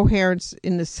use coherence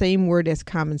in the same word as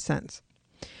common sense,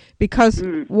 because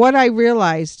what I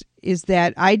realized is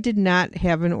that I did not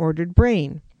have an ordered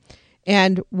brain,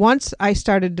 and once I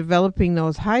started developing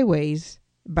those highways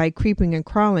by creeping and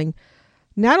crawling,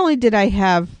 not only did I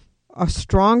have a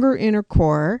stronger inner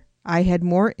core, I had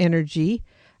more energy,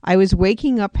 I was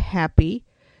waking up happy.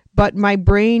 But my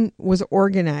brain was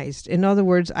organized. In other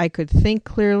words, I could think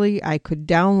clearly. I could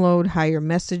download higher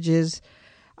messages.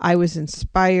 I was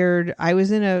inspired. I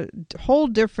was in a whole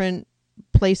different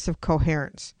place of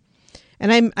coherence.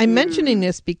 And I'm mentioning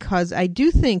this because I do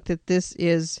think that this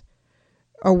is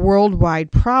a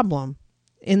worldwide problem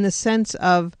in the sense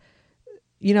of,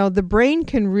 the brain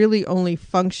can really only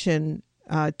function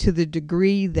to the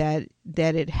degree that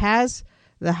it has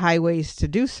the highways to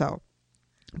do so.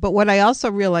 But what I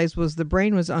also realized was the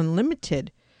brain was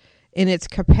unlimited in its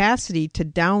capacity to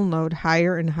download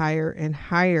higher and higher and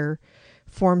higher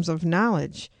forms of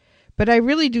knowledge. But I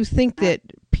really do think that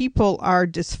people are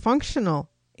dysfunctional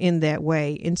in that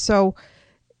way. And so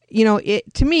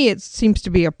to me, it seems to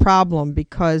be a problem,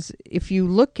 because if you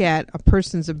look at a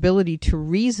person's ability to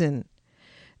reason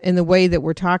in the way that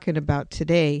we're talking about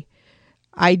today,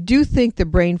 I do think the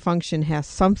brain function has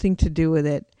something to do with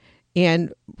it.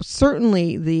 And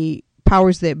certainly the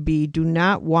powers that be do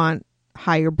not want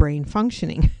higher brain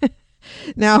functioning.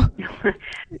 Now,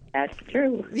 that's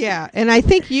true. Yeah. And I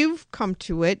think you've come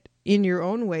to it in your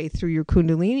own way through your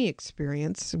Kundalini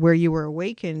experience, where you were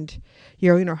awakened,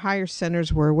 your inner higher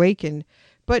centers were awakened.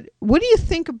 But what do you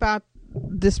think about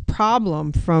this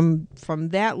problem from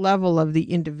that level of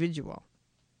the individual?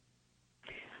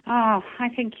 Oh, I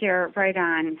think you're right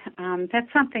on.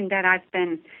 That's something that I've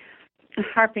been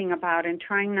harping about and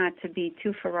trying not to be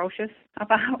too ferocious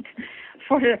about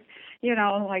for,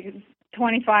 like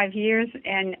 25 years.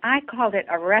 And I called it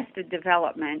arrested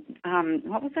development.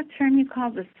 What was the term you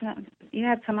called this? You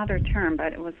had some other term,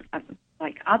 but it was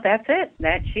that's it.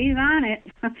 She's on it.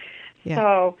 Yeah.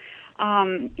 So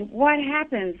what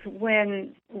happens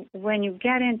when you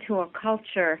get into a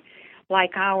culture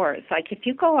like ours? Like if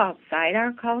you go outside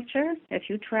our culture, if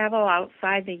you travel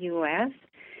outside the U.S.,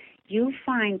 you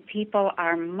find people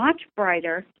are much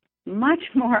brighter, much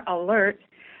more alert,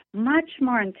 much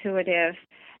more intuitive,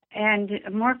 and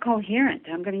more coherent.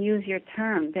 I'm going to use your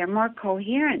term. They're more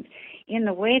coherent in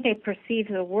the way they perceive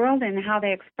the world and how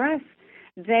they express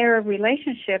their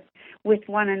relationship with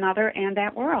one another and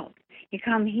that world. You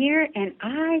come here and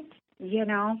I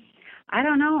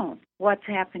don't know what's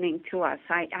happening to us.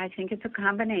 I think it's a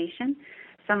combination.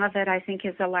 Some of it I think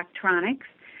is electronics.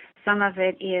 Some of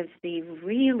it is the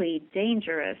really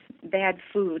dangerous bad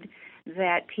food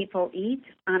that people eat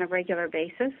on a regular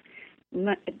basis.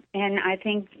 And I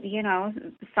think,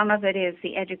 some of it is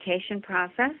the education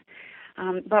process.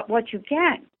 But what you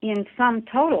get in sum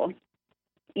total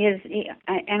is,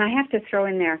 and I have to throw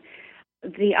in there,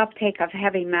 the uptake of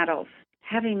heavy metals.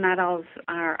 Heavy metals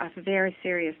are a very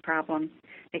serious problem.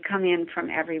 They come in from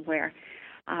everywhere,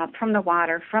 from the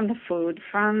water, from the food,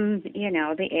 from,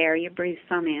 the air. You breathe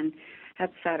some in,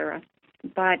 etc.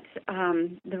 But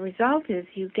the result is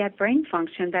you get brain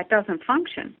function that doesn't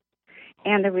function.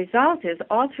 And the result is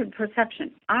altered perception.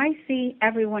 I see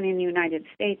everyone in the United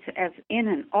States as in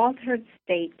an altered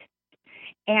state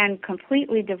and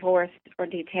completely divorced or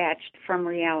detached from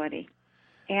reality.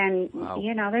 And, wow.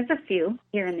 There's a few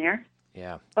here and there.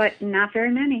 Yeah. But not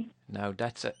very many. Now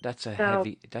that's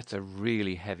a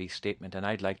really heavy statement, and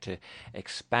I'd like to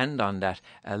expand on that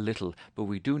a little, but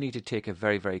we do need to take a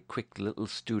very, very quick little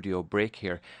studio break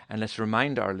here, and let's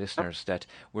remind our listeners that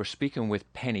we're speaking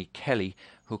with Penny Kelly,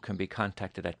 who can be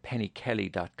contacted at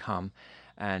pennykelly.com,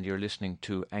 and you're listening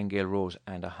to Angel Rose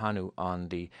and Ahanu on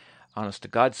the Honest to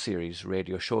God series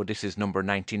radio show. This is number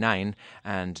 99,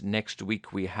 and next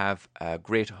week we have a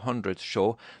great 100th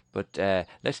show, but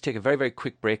let's take a very, very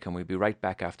quick break and we'll be right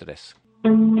back after this.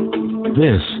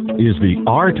 This is the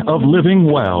Art of Living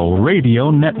Well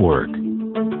Radio Network.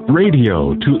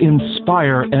 Radio to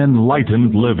inspire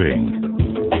enlightened living.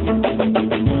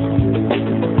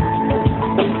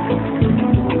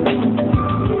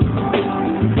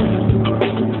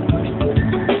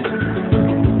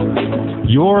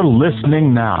 You're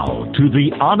listening now to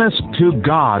the Honest to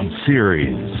God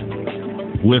series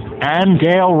with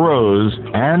Angel Rose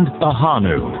and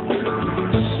Ahanu.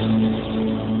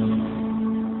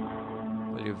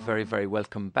 Well, you're very, very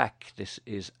welcome back. This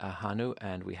is Ahanu,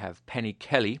 and we have Penny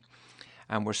Kelly,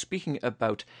 and we're speaking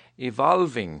about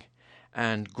evolving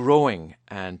and growing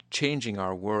and changing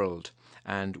our world.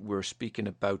 And we're speaking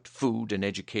about food and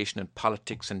education and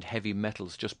politics and heavy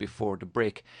metals just before the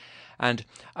break. And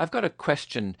I've got a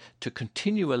question to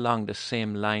continue along the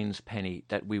same lines, Penny,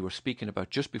 that we were speaking about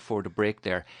just before the break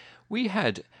there. We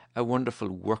had a wonderful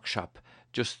workshop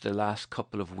just the last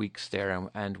couple of weeks there,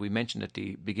 and we mentioned at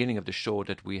the beginning of the show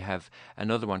that we have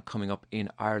another one coming up in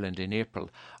Ireland in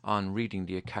April on reading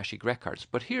the Akashic Records.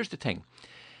 But here's the thing.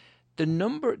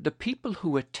 The people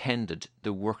who attended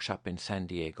the workshop in San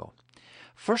Diego,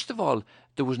 first of all,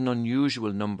 there was an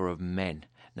unusual number of men.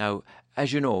 Now,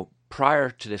 as you know, prior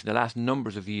to this, in the last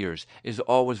numbers of years, it's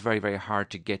always very, very hard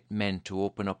to get men to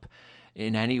open up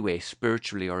in any way,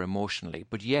 spiritually or emotionally.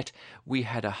 But yet, we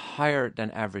had a higher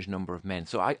than average number of men.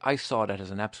 So I saw that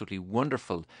as an absolutely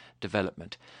wonderful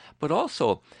development. But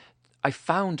also, I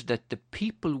found that the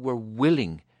people were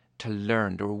willing to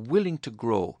learn, they were willing to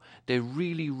grow. They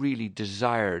really, really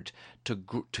desired to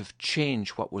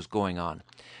change what was going on.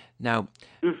 Now,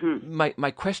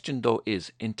 my question, though,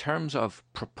 is in terms of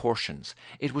proportions,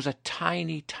 it was a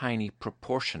tiny, tiny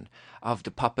proportion of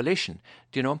the population,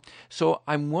 So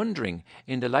I'm wondering,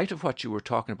 in the light of what you were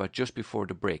talking about just before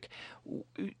the break,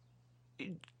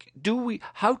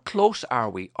 how close are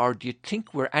we, or do you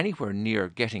think we're anywhere near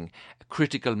getting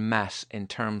critical mass in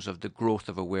terms of the growth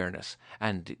of awareness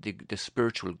and the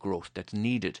spiritual growth that's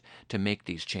needed to make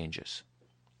these changes?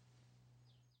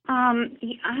 I'm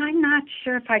not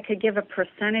sure if I could give a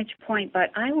percentage point,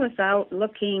 but I was out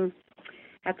looking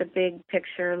at the big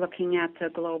picture, looking at the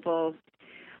global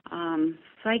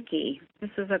psyche. This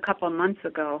was a couple of months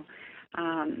ago.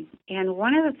 And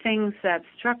one of the things that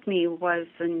struck me was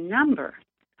the number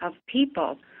of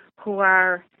people who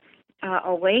are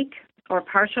awake or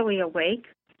partially awake,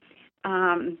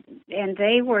 and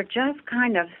they were just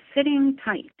kind of sitting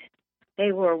tight.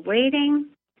 They were waiting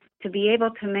to be able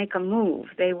to make a move.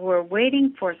 They were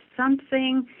waiting for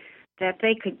something that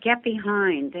they could get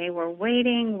behind. They were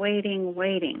waiting.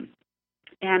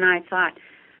 And I thought,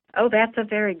 oh, that's a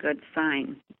very good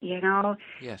sign.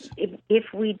 Yes.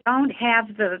 If we don't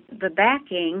have the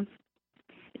backing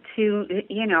to,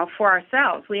 for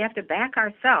ourselves, we have to back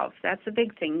ourselves. That's a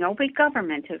big thing. No big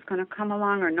government is going to come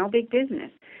along, or no big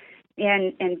business,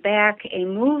 and back a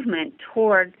movement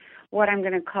toward what I'm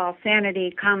going to call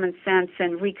sanity, common sense,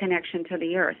 and reconnection to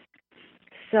the earth.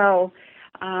 So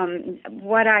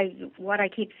what I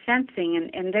keep sensing,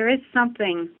 and there is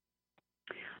something,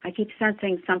 I keep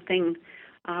sensing something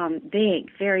big,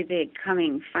 very big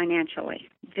coming financially,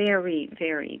 very,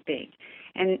 very big.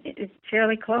 And it's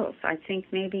fairly close, I think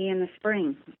maybe in this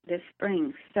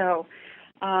spring. So,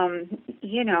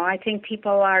 I think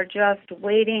people are just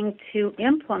waiting to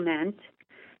implement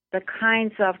the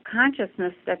kinds of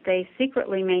consciousness that they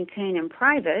secretly maintain in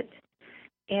private,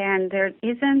 and there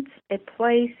isn't a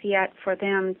place yet for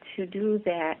them to do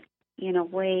that in a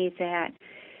way that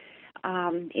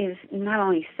is not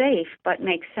only safe but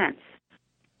makes sense.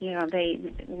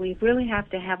 We really have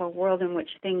to have a world in which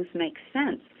things make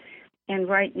sense. And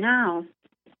right now,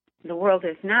 the world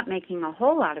is not making a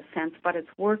whole lot of sense, but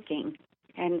it's working.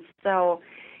 And so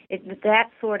that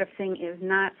sort of thing is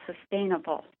not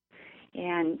sustainable.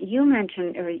 And you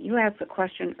mentioned, or you asked the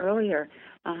question earlier,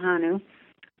 Hanu,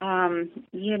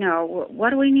 what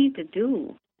do we need to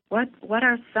do? What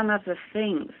are some of the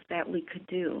things that we could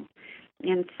do?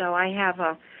 And so I have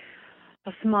a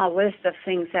small list of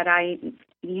things that I,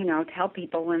 tell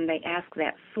people when they ask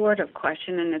that sort of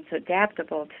question, and it's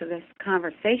adaptable to this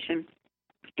conversation.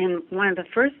 And one of the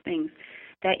first things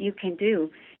that you can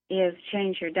do is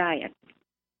change your diet.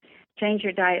 Change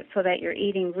your diet so that you're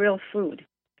eating real food,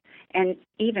 and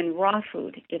even raw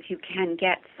food, if you can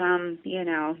get some,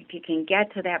 if you can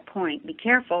get to that point. Be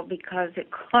careful, because it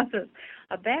causes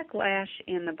a backlash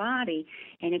in the body,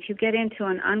 and if you get into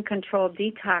an uncontrolled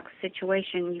detox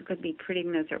situation, you could be pretty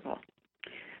miserable.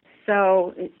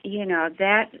 So,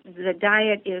 that the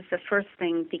diet is the first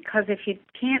thing, because if you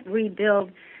can't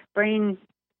rebuild brain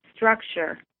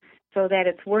structure so that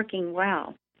it's working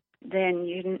well, then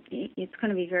it's going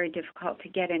to be very difficult to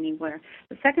get anywhere.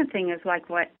 The second thing is like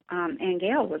what Ann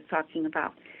Gale was talking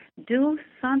about. Do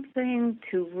something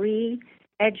to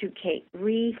re-educate,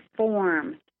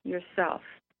 reform yourself.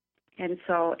 And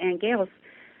so Ann Gale's,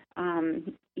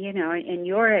 in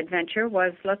your adventure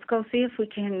was, let's go see if we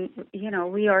can,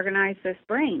 reorganize this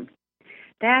brain.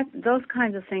 Those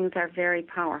kinds of things are very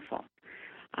powerful.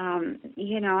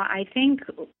 I think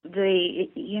the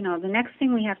next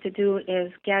thing we have to do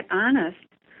is get honest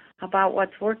about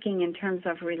what's working in terms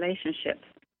of relationships.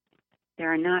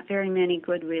 There are not very many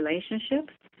good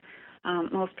relationships.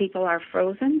 Most people are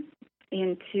frozen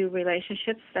into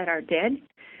relationships that are dead,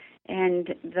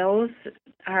 and those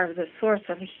are the source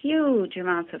of huge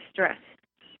amounts of stress.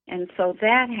 And so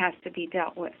that has to be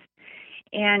dealt with.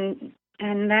 And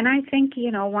then I think,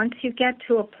 once you get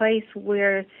to a place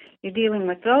where you're dealing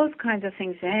with those kinds of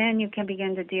things, then you can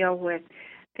begin to deal with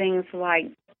things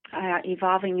like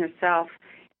evolving yourself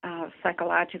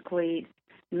psychologically,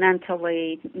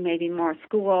 mentally, maybe more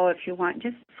school if you want.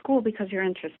 Just school because you're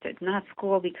interested, not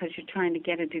school because you're trying to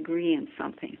get a degree in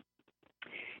something.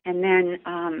 And then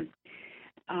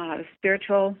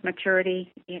spiritual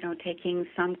maturity, taking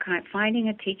some kind, finding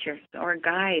a teacher or a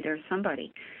guide or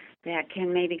somebody that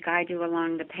can maybe guide you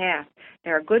along the path.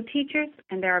 There are good teachers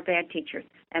and there are bad teachers,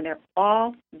 and they're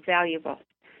all valuable.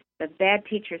 The bad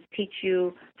teachers teach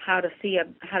you how to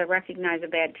recognize a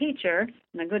bad teacher,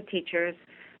 and the good teachers,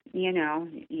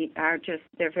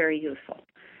 they're very useful.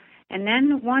 And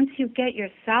then once you get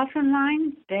yourself in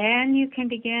line, then you can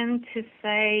begin to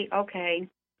say, okay,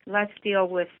 let's deal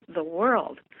with the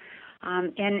world.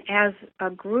 And as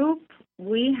a group,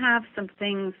 we have some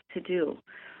things to do.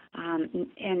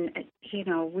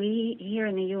 We here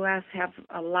in the U.S. have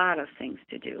a lot of things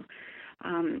to do.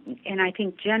 And I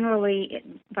think generally,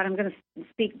 but I'm going to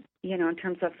speak, in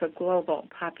terms of the global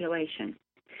population.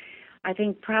 I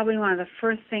think probably one of the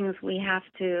first things we have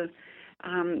to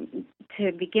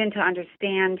begin to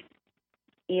understand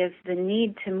is the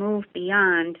need to move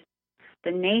beyond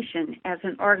the nation as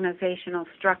an organizational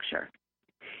structure.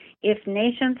 If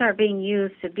nations are being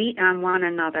used to beat on one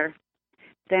another,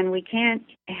 then we can't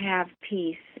have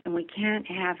peace and we can't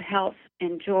have health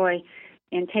and joy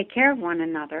and take care of one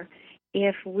another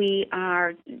if we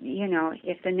are,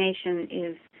 if the nation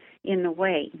is in the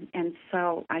way. And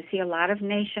so I see a lot of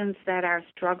nations that are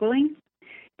struggling,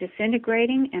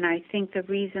 disintegrating, and I think the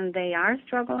reason they are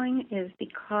struggling is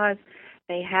because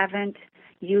they haven't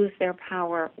used their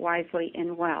power wisely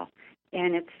and well.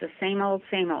 And it's the same old,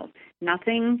 same old.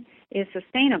 Nothing is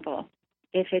sustainable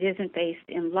if it isn't based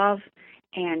in love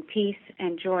and peace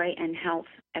and joy and health,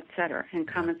 etc., and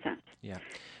common sense. Yeah.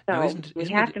 So now, we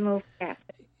have to move fast.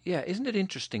 Yeah, isn't it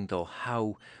interesting, though,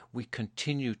 how we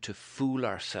continue to fool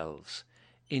ourselves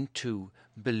into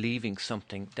believing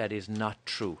something that is not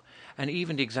true? And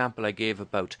even the example I gave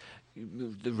about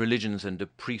the religions and the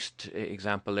priest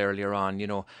example earlier on,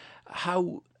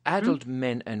 how adult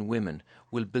men and women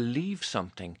will believe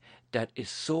something that is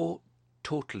so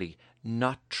totally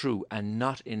not true and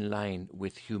not in line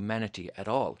with humanity at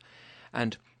all.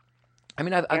 And I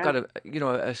mean, I've got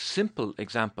a simple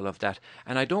example of that,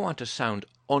 and I don't want to sound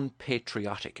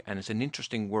unpatriotic, and it's an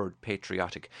interesting word,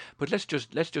 patriotic, but let's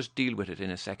just deal with it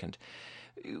in a second.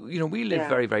 We live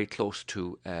very, very close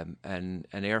to an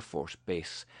Air Force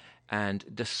base, and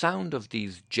the sound of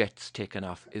these jets taking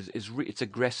off it's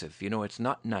aggressive. It's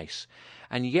not nice,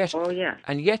 and yet,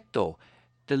 though,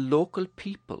 the local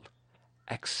people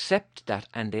accept that,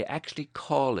 and they actually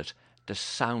call it the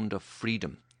sound of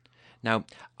freedom. Now,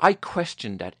 I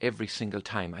question that every single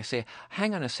time. I say,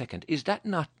 hang on a second, is that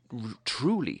not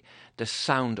truly the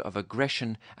sound of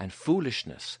aggression and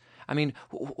foolishness? I mean,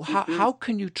 how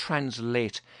can you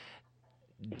translate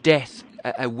death,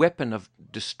 a weapon of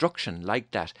destruction like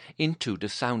that, into the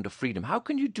sound of freedom? How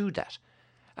can you do that?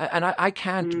 And I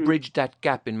can't bridge that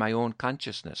gap in my own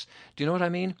consciousness. Do you know what I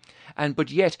mean? But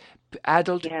yet,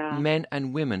 adult men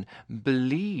and women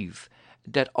believe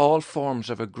that all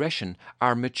forms of aggression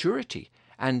are maturity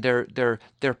and they're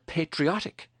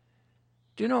patriotic.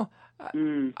 Do you know?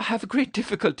 I have a great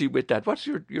difficulty with that. What's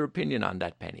your opinion on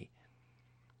that, Penny?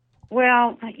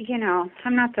 Well,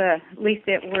 I'm not the least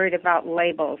bit worried about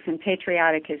labels, and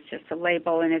patriotic is just a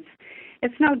label, and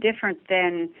it's no different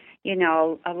than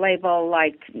a label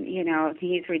like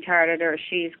he's retarded or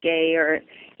she's gay or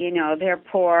they're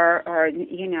poor or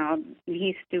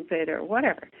he's stupid or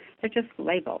whatever. They're just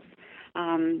labels.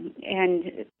 And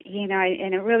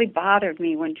it really bothered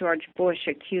me when George Bush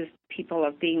accused people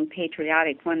of being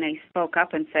patriotic when they spoke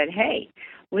up and said, hey,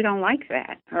 we don't like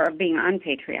that, or being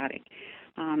unpatriotic,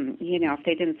 if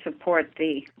they didn't support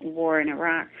the war in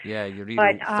Iraq. Yeah, you're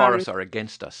either for us or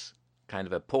against us, kind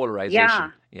of a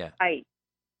polarization. Yeah. Right.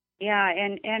 Yeah,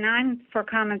 and I'm for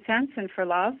common sense and for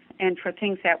love and for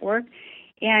things that work.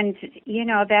 And,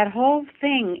 that whole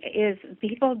thing is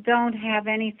people don't have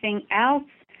anything else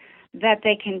that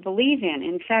they can believe in.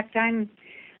 In fact, I'm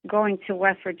going to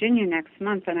West Virginia next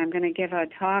month, and I'm going to give a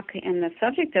talk, and the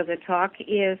subject of the talk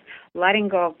is letting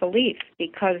go of beliefs,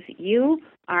 because you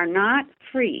are not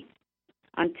free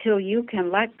until you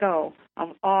can let go of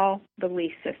all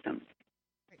belief systems.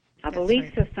 A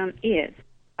belief system is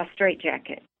a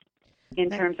straitjacket in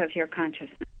terms of your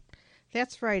consciousness.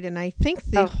 That's right, and I think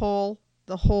the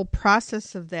whole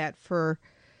process of that for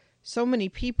so many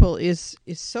people is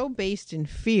so based in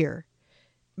fear,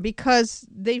 because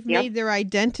they've made their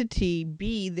identity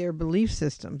be their belief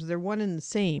systems. They're one and the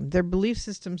same. Their belief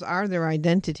systems are their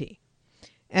identity.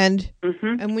 And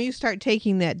and when you start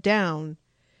taking that down,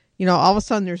 all of a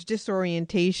sudden there's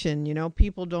disorientation.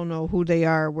 People don't know who they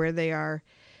are, where they are.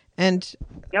 And,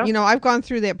 I've gone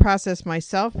through that process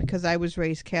myself because I was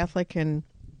raised Catholic, and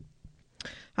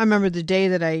I remember the day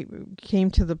that I came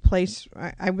to the place,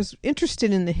 I was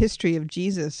interested in the history of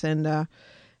Jesus, and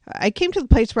I came to the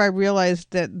place where I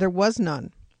realized that there was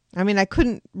none. I mean, I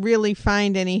couldn't really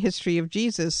find any history of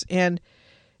Jesus, and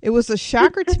it was a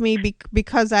shocker to me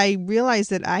because I realized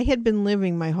that I had been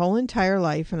living my whole entire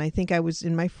life, and I think I was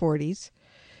in my 40s,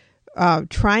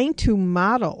 trying to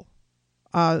model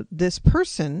this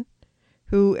person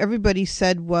who everybody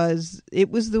said was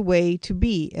the way to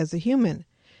be as a human.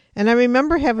 And I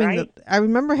remember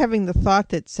having the thought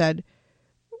that said,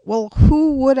 well,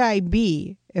 who would I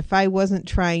be if I wasn't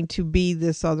trying to be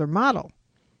this other model?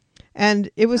 And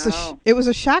it was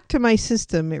a shock to my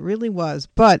system. It really was.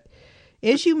 But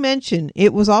as you mentioned,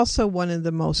 it was also one of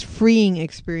the most freeing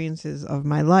experiences of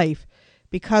my life,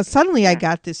 because suddenly I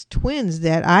got this twins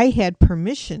that I had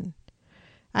permission.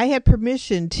 I had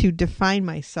permission to define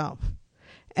myself.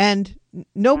 And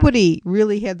nobody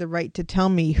really had the right to tell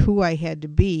me who I had to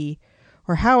be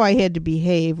or how I had to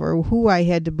behave or who I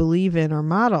had to believe in or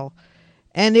model.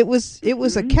 And it was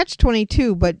a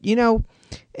catch-22, but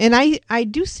and I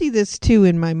do see this too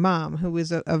in my mom, who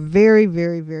is a very,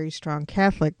 very, very strong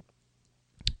Catholic.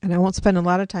 And I won't spend a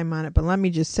lot of time on it, but let me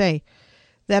just say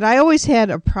that I always had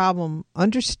a problem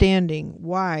understanding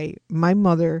why my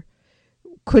mother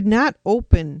could not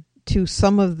open to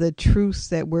some of the truths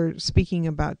that we're speaking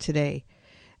about today.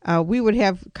 We would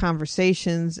have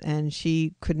conversations, and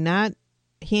she could not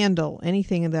handle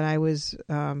anything that I was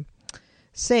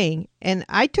saying. And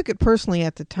I took it personally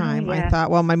at the time. I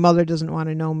thought, well, my mother doesn't want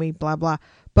to know me, blah, blah.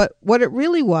 But what it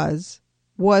really was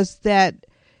that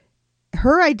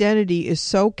her identity is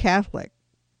so Catholic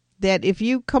that if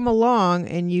you come along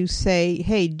and you say,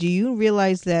 hey, do you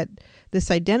realize that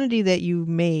this identity that you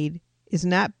made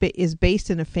is based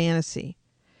in a fantasy?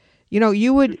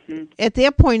 You would, at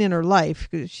that point in her life,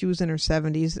 because she was in her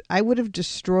 70s, I would have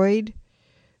destroyed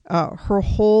her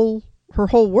whole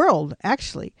world,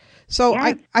 actually. So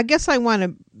I guess I want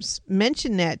to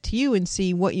mention that to you and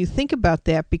see what you think about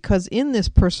that, because in this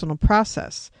personal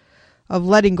process of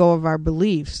letting go of our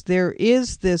beliefs, there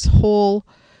is this whole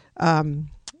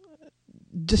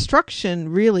destruction,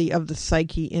 really, of the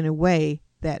psyche in a way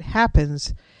that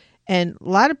happens. And a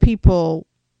lot of people,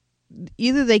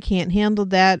 either they can't handle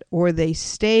that or they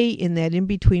stay in that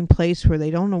in-between place where they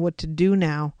don't know what to do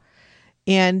now.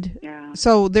 And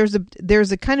so there's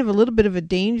a kind of a little bit of a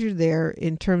danger there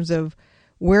in terms of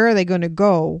where are they going to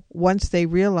go once they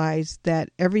realize that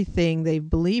everything they've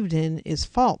believed in is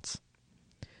false.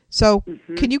 So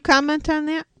can you comment on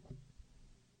that?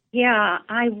 Yeah,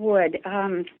 I would.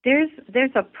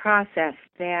 There's a process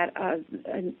that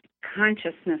a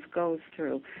consciousness goes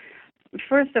through.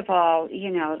 First of all,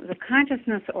 the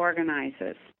consciousness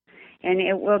organizes, and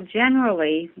it will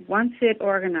generally, once it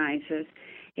organizes,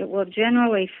 it will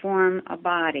generally form a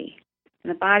body.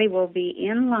 And the body will be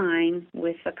in line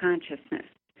with the consciousness.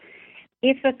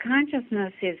 If the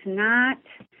consciousness is not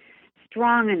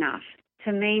strong enough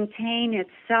to maintain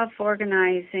its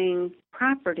self-organizing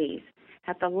properties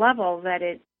at the level that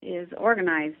it is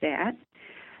organized at,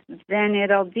 then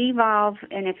it'll devolve,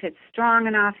 and if it's strong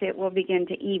enough, it will begin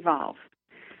to evolve.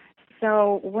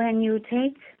 So when you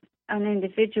take an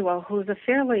individual who's a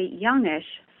fairly youngish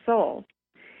soul,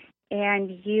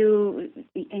 and you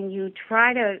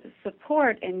try to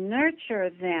support and nurture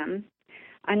them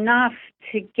enough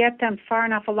to get them far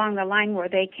enough along the line where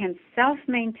they can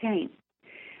self-maintain,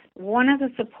 one of the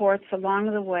supports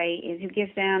along the way is you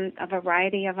give them a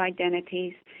variety of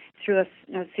identities through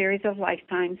a series of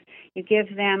lifetimes. You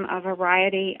give them a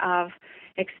variety of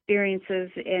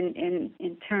experiences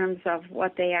in terms of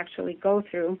what they actually go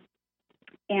through.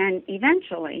 And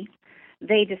eventually,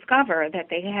 they discover that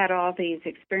they had all these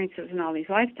experiences in all these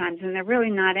lifetimes, and they're really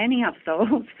not any of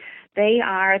those. They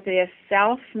are this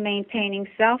self-maintaining,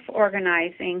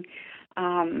 self-organizing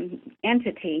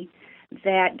entity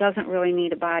that doesn't really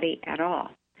need a body at all.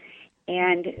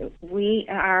 And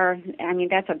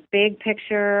that's a big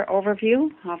picture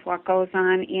overview of what goes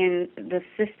on in the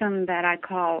system that I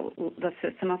call the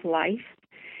system of life.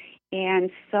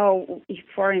 And so,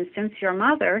 for instance, your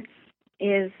mother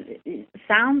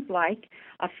sounds like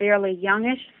a fairly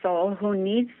youngish soul who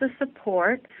needs the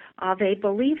support of a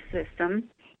belief system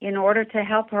in order to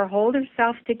help her hold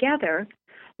herself together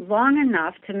long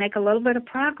enough to make a little bit of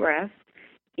progress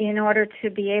in order to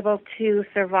be able to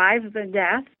survive the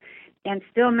death and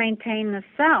still maintain the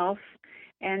self,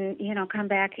 and come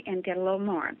back and get a little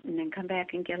more, and then come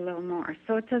back and get a little more.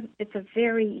 So it's a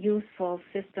very useful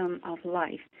system of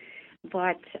life,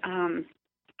 but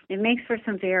it makes for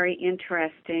some very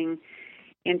interesting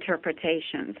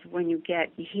interpretations when you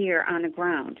get here on the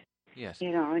ground. Yes.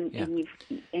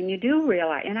 And you do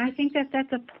realize, and I think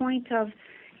that's a point of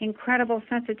incredible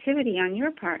sensitivity on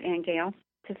your part, Ann Gail,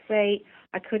 to say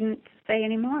I couldn't say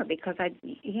anymore because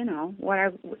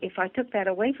if I took that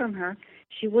away from her,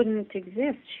 she wouldn't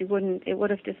exist. It would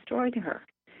have destroyed her.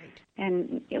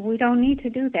 And we don't need to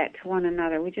do that to one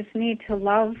another. We just need to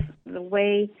love the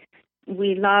way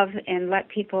we love and let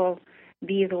people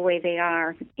be the way they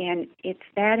are. And it's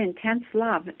that intense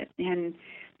love. And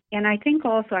I think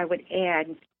also I would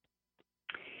add,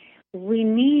 we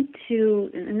need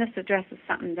to, and this addresses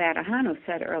something that Ahanu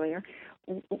said earlier,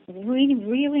 we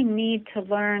really need to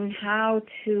learn how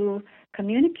to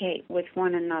communicate with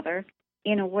one another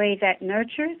in a way that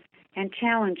nurtures and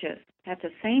challenges at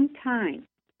the same time.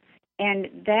 And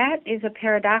that is a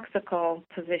paradoxical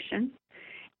position,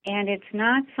 and it's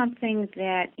not something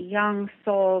that young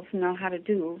souls know how to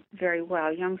do very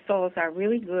well. Young souls are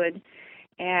really good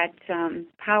at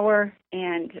power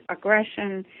and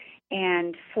aggression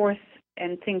and force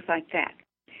and things like that.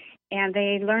 And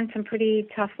they learn some pretty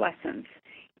tough lessons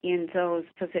in those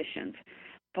positions.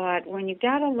 But when you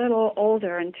get a little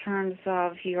older in terms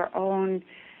of your own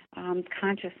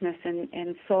consciousness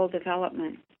and soul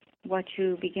development, what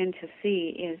you begin to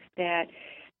see is that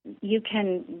you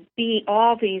can be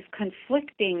all these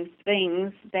conflicting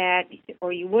things that,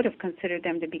 or you would have considered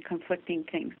them to be conflicting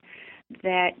things,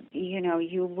 that,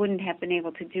 you wouldn't have been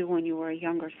able to do when you were a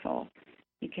younger soul.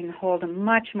 You can hold a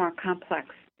much more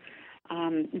complex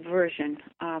version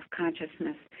of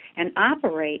consciousness and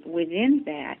operate within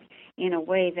that in a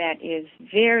way that is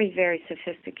very, very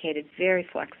sophisticated, very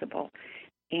flexible,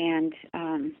 and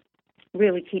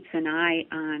really keeps an eye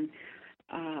on,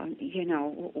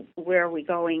 where are we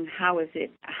going?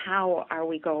 How are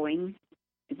we going,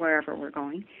 wherever we're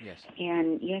going? Yes.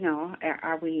 And,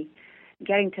 are we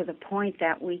getting to the point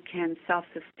that we can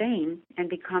self-sustain and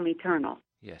become eternal?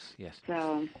 Yes, yes.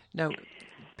 So now,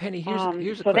 Penny, here's a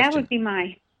so question. That would be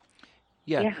my...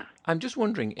 Yeah. I'm just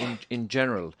wondering, in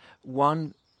general,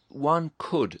 one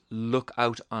could look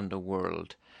out on the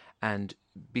world and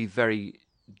be very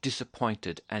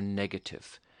disappointed and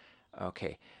negative.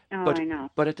 Okay. Oh, But, I know.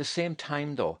 But at the same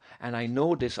time, though, and I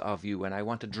know this of you, and I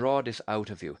want to draw this out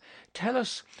of you, tell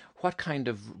us what kind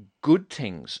of good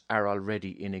things are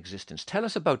already in existence. Tell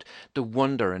us about the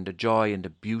wonder and the joy and the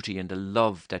beauty and the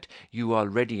love that you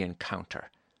already encounter.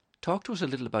 Talk to us a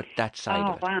little about that side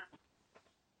of it. Wow.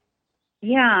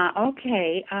 Yeah,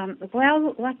 okay.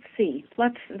 Well, let's see.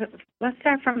 Let's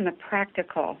start from the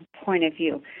practical point of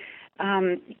view.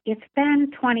 It's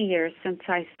been 20 years since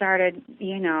I started,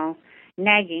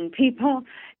 nagging people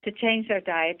to change their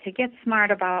diet, to get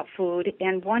smart about food.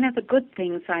 And one of the good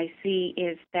things I see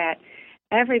is that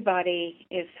everybody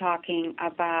is talking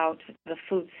about the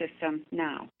food system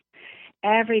now.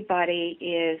 Everybody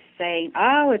is saying,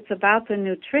 oh, it's about the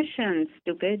nutrition,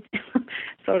 stupid,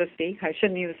 so to speak. I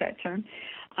shouldn't use that term.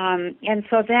 And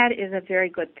so that is a very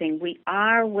good thing. We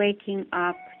are waking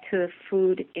up to the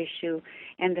food issue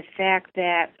and the fact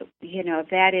that,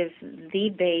 that is the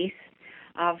base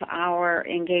of our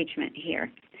engagement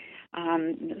here.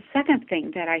 The second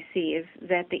thing that I see is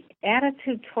that the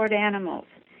attitude toward animals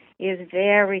is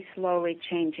very slowly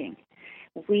changing.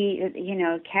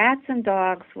 Cats and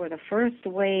dogs were the first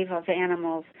wave of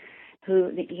animals who,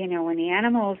 when the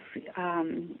animals,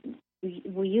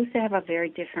 we used to have a very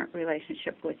different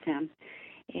relationship with them.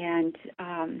 And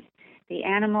the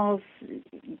animals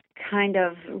kind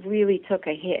of really took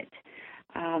a hit.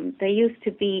 They used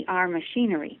to be our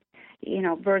machinery.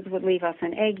 Birds would leave us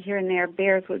an egg here and there.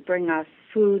 Bears would bring us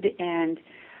food, and,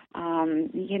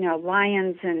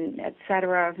 lions and et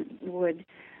cetera would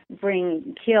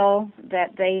bring kill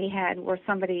that they had, where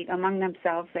somebody among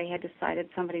themselves, they had decided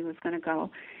somebody was going to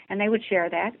go, and they would share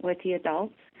that with the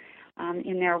adults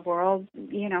in their world.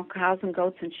 Cows and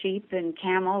goats and sheep and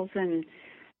camels and,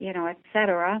 et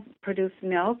cetera, produced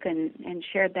milk and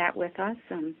shared that with us.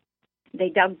 They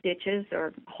dug ditches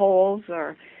or holes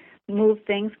or moved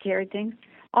things, carried things.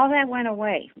 All that went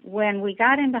away. When we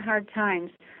got into hard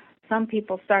times, some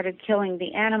people started killing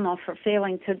the animal for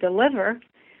failing to deliver,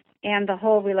 and the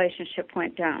whole relationship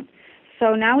went down.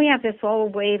 So now we have this whole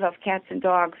wave of cats and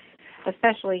dogs,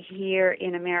 especially here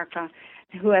in America,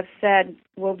 who have said,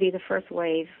 we'll be the first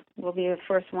wave. We'll be the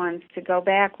first ones to go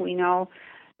back. We know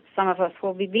some of us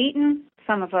will be beaten.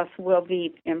 Some of us will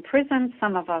be imprisoned.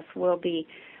 Some of us will be,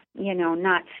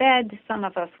 not fed. Some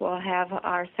of us will have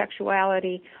our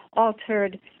sexuality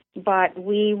altered. But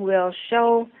we will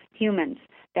show humans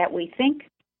that we think,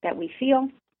 that we feel,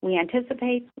 we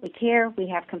anticipate, we care, we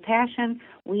have compassion,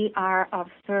 we are of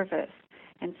service.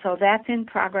 And so that's in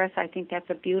progress. I think that's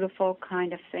a beautiful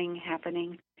kind of thing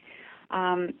happening.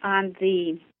 On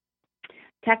the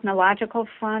technological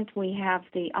front, we have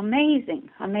the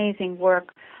amazing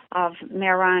work of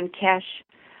Mehran Keshe.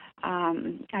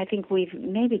 I think we've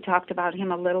maybe talked about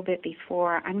him a little bit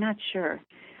before. I'm not sure.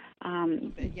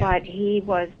 But he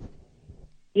was,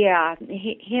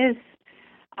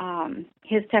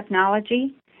 his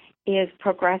technology is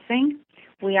progressing.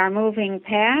 We are moving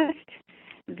past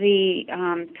the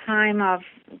time of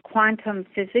quantum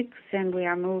physics, and we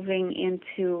are moving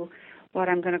into what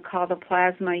I'm going to call the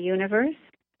plasma universe.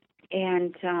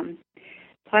 And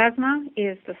plasma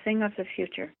is the thing of the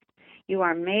future. You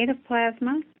are made of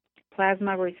plasma.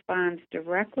 Plasma responds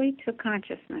directly to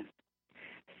consciousness.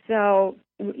 So,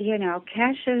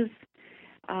 Keshe's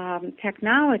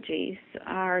technologies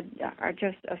are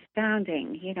just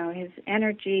astounding. You know, his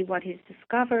energy, what he's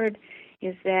discovered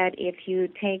is that if you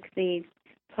take the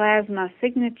plasma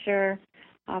signature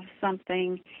of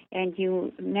something and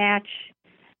you match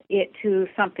it to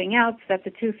something else, that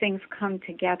the two things come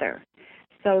together.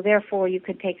 So therefore, you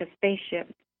could take a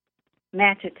spaceship,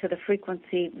 match it to the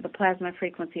frequency, the plasma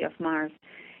frequency of Mars,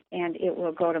 and it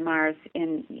will go to Mars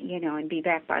and be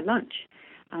back by lunch,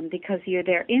 because you're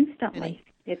there instantly.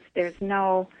 There's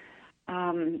no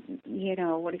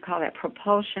what do you call that,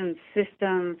 propulsion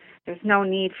system. There's no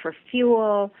need for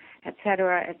fuel, et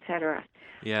cetera, et cetera.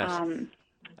 Yes.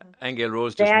 Angel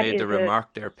Rose just made the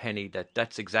remark there, Penny,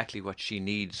 that's exactly what she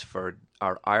needs for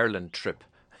our Ireland trip.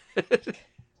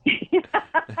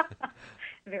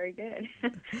 Very good.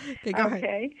 Okay, go ahead.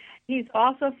 Okay. He's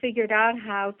also figured out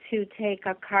how to take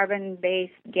a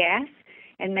carbon-based gas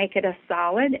and make it a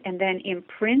solid, and then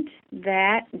imprint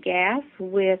that gas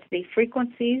with the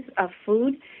frequencies of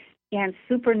food and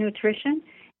super nutrition,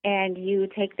 and you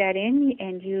take that in,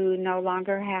 and you no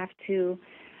longer have to,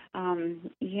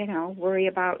 worry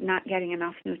about not getting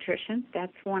enough nutrition.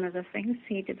 That's one of the things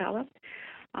he developed.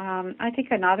 I think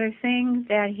another thing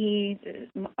that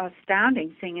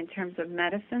astounding thing in terms of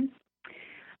medicine,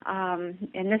 and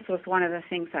this was one of the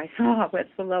things I saw with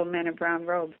the Little Men in Brown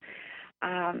Robes,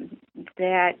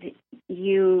 that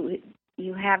you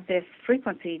have this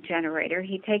frequency generator.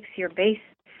 He takes your base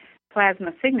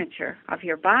plasma signature of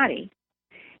your body,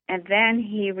 and then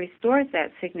he restores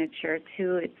that signature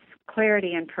to its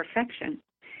clarity and perfection.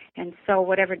 And so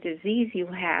whatever disease you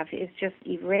have is just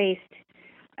erased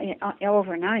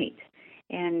overnight.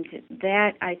 And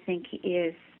that, I think,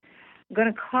 is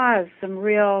going to cause some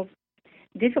real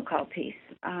difficulties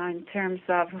in terms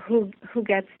of who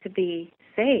gets to be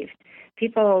saved.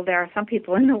 There are some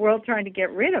people in the world trying to get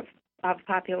rid of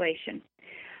population.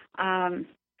 They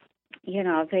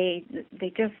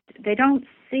don't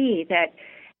see that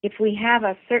if we have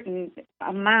a certain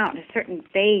amount, a certain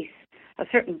base, a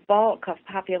certain bulk of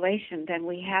population, then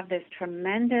we have this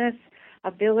tremendous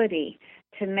ability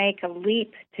to make a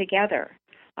leap together.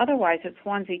 Otherwise, it's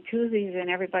onesie-twosies and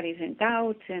everybody's in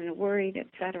doubt and worried,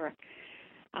 etc.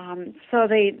 So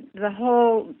the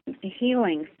whole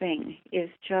healing thing is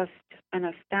just an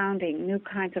astounding. New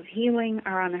kinds of healing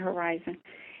are on the horizon.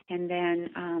 And then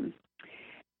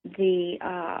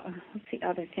what's the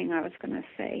other thing I was going to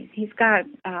say? He's got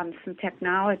some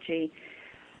technology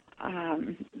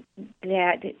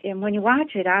that, and when you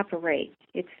watch it operate,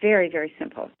 it's very, very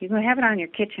simple. You can have it on your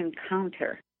kitchen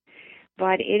counter,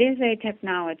 but it is a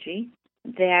technology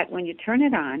that when you turn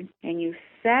it on and you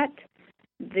set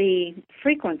the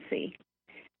frequency,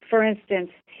 for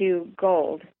instance, to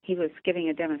gold. He was giving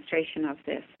a demonstration of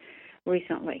this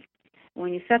recently.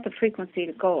 When you set the frequency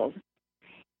to gold,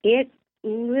 it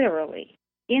literally,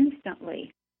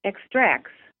 instantly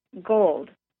extracts gold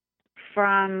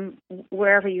from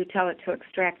wherever you tell it to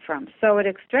extract from. So it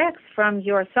extracts from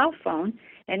your cell phone,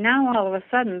 and now all of a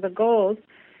sudden the gold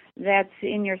that's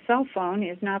in your cell phone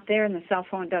is not there and the cell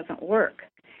phone doesn't work.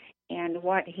 And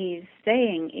what he's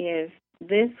saying is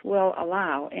this will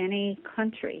allow any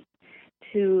country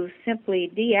to simply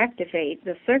deactivate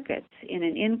the circuits in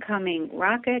an incoming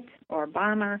rocket or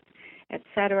bomber,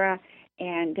 etc.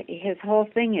 And his whole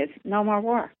thing is no more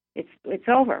war. It's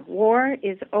over. War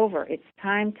is over. It's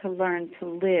time to learn to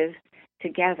live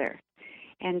together.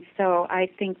 And so I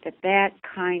think that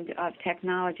kind of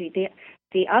technology,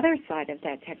 the other side of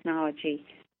that technology,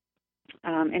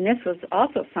 and this was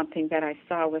also something that I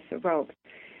saw with the rope,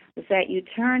 was that you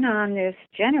turn on this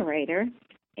generator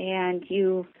and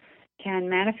you can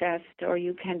manifest or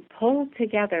you can pull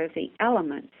together the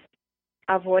elements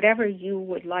of whatever you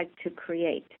would like to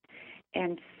create.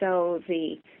 And so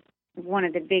one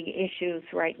of the big issues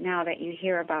right now that you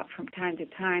hear about from time to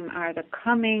time are the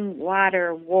coming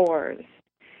water wars.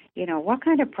 What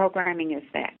kind of programming is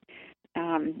that?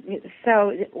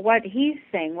 So what he's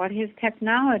saying, what his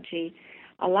technology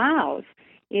allows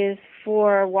is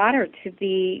for water to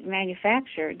be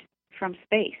manufactured from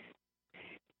space.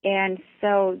 And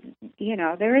so,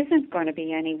 there isn't going to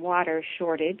be any water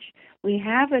shortage. We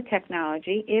have the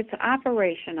technology. It's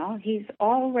operational. He's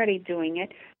already doing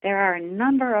it. There are a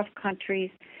number of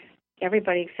countries,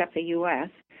 everybody except the U.S.,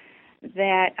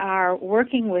 that are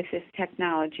working with this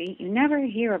technology. You never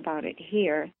hear about it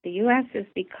here. The U.S. is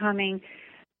becoming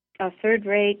a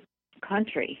third-rate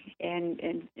country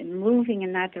and moving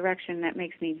in that direction. That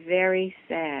makes me very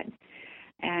sad.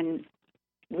 And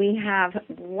we have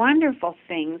wonderful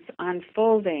things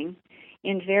unfolding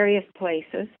in various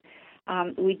places.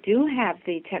 We do have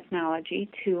the technology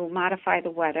to modify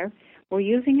the weather. we're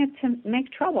using it to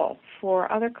make trouble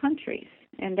for other countries,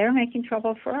 and they're making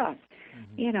trouble for us.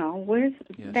 You know,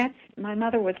 that's, my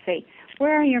mother would say,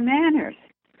 where are your manners?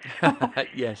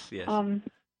 Yes.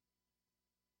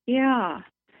 Yeah.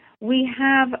 We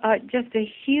have just a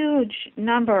huge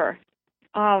number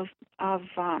of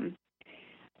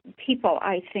people,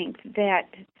 I think, that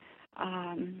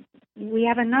we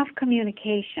have enough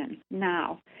communication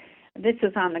now. This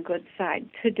is on the good side,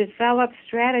 to develop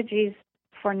strategies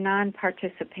for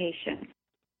non-participation.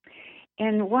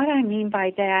 And what I mean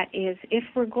by that is,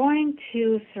 if we're going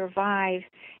to survive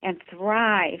and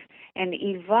thrive and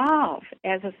evolve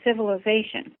as a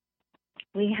civilization,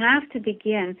 we have to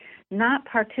begin not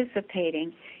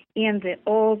participating in the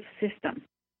old system.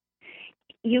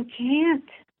 You can't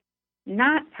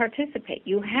not participate.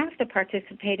 You have to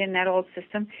participate in that old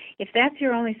system if that's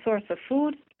your only source of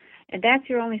food, and that's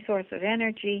your only source of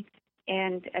energy,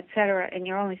 and et cetera, and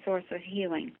your only source of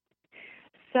healing.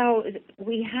 So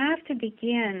we have to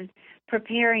begin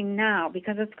preparing now,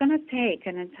 because it's going to take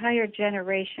an entire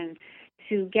generation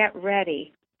to get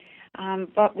ready.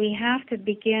 But we have to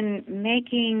begin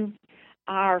making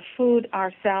our food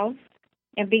ourselves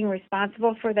and being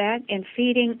responsible for that, and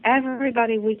feeding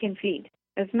everybody we can feed,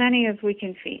 as many as we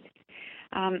can feed,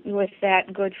 with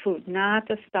that good food, not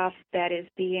the stuff that is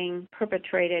being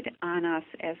perpetrated on us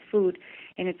as food.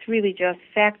 And it's really just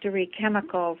factory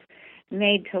chemicals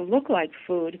made to look like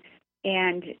food,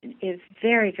 and is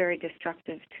very, very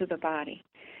destructive to the body.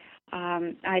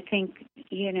 I think,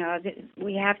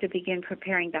 we have to begin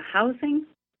preparing the housing.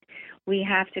 We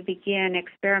have to begin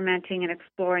experimenting and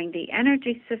exploring the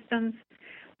energy systems.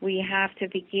 We have to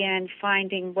begin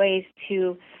finding ways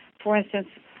to, for instance,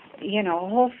 a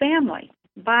whole family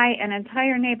buy an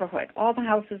entire neighborhood, all the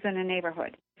houses in a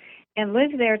neighborhood, and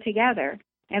live there together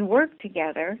and work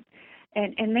together,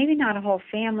 and maybe not a whole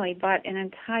family, but an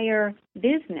entire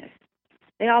business.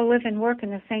 They all live and work in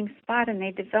the same spot, and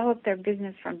they develop their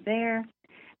business from there.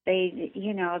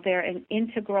 They're an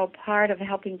integral part of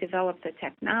helping develop the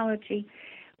technology.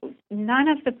 None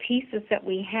of the pieces that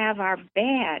we have are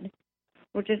bad.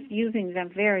 We're just using them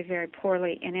very, very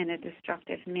poorly and in a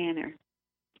destructive manner.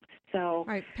 So, all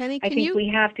right, Penny,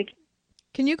 we have to.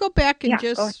 Can you go back and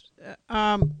just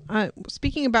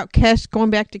speaking about Kesh, going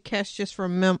back to Kesh just for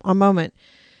a moment?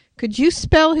 Could you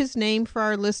spell his name for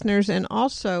our listeners? And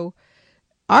also,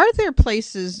 are there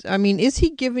places, is he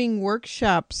giving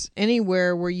workshops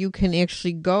anywhere where you can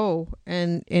actually go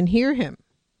and hear him?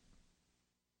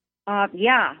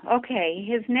 Yeah, okay.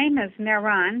 His name is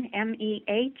Mehran,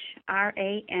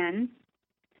 Mehran.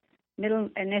 Middle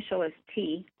initial is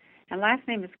T. And last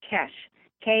name is Kesh,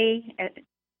 K-E-S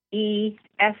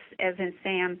as in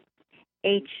Sam,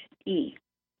 H-E,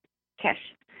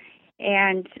 Kesh.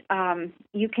 And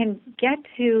you can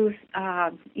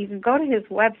you can go to his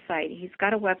website. He's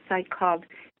got a website called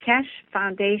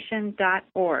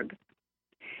keshfoundation.org.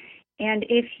 And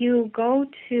if you go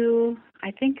to,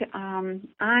 I think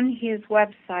on his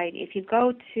website, if you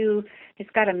go to,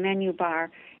 it's got a menu bar,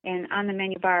 and on the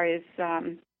menu bar is,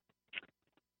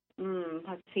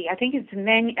 let's see, I think it's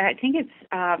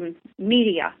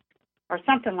media or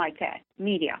something like that,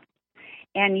 media.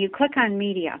 And you click on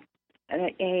media,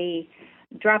 a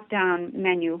drop-down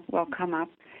menu will come up,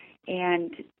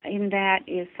 and in that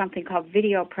is something called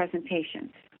video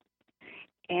presentations.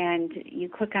 And you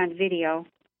click on video,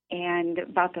 and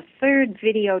about the third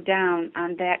video down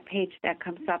on that page that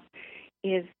comes up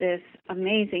is this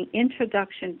amazing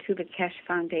introduction to the Kesh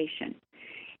Foundation.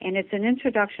 And it's an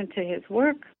introduction to his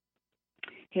work,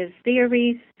 his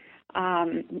theories.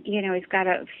 He's got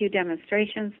a few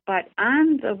demonstrations, but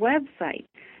on the website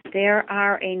there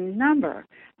are a number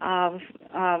of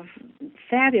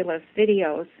fabulous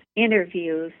videos,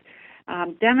 interviews,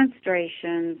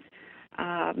 demonstrations.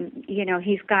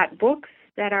 He's got books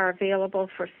that are available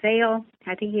for sale.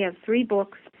 I think he has 3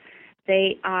 books.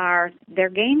 They're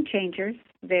game changers.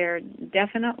 They're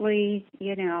definitely,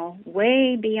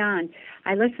 way beyond.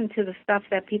 I listen to the stuff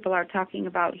that people are talking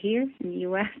about here in the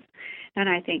U.S., and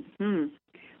I think,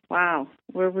 wow,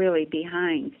 we're really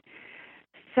behind.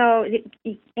 So,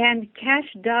 and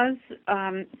Kesh does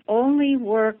only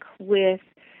work with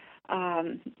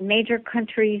major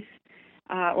countries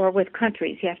or with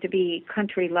countries. You have to be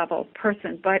country-level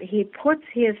person, but he puts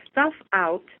his stuff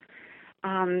out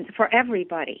for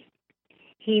everybody.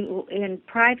 In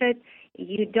private,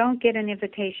 you don't get an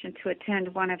invitation to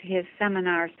attend one of his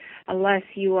seminars unless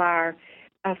you are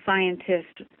a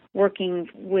scientist working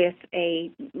with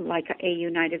a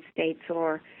United States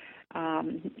or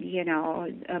an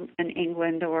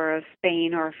England or a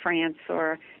Spain or France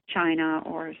or China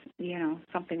or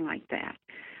something like that,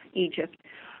 Egypt.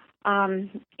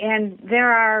 And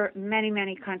there are many,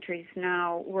 many countries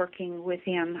now working with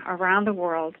him around the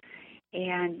world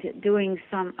and doing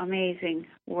some amazing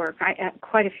work.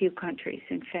 Quite a few countries,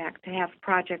 in fact, have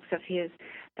projects of his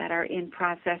that are in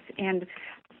process. And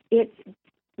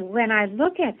when I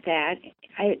look at that,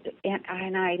 and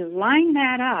I line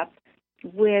that up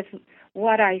with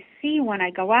what I see when I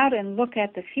go out and look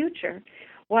at the future,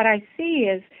 what I see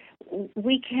is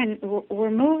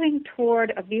we're moving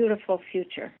toward a beautiful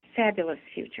future, fabulous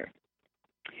future.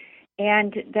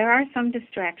 And there are some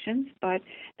distractions, but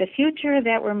the future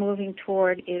that we're moving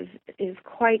toward is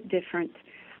quite different.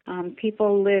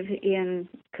 People live in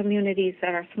communities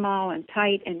that are small and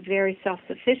tight and very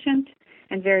self-sufficient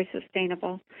and very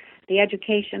sustainable. The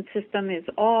education system is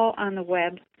all on the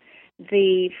web.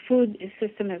 The food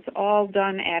system is all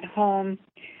done at home.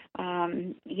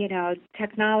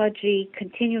 Technology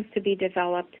continues to be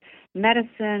developed.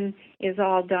 Medicine is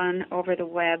all done over the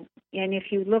web. And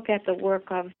if you look at the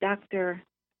work of Dr.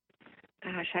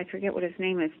 I forget what his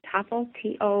name is, Toppel,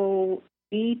 Toeppel,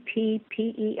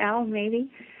 maybe,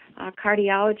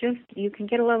 cardiologist, you can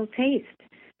get a little taste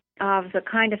of the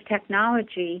kind of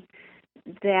technology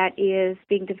that is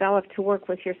being developed to work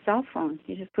with your cell phone.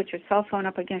 You just put your cell phone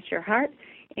up against your heart,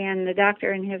 and the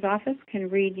doctor in his office can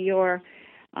read your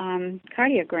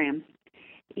cardiogram.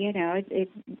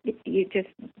 You just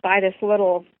buy this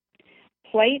little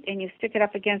plate and you stick it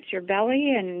up against your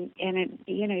belly, and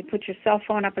you put your cell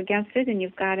phone up against it, and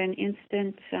you've got an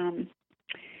instant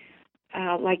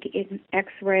like an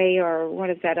X-ray, or what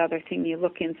is that other thing you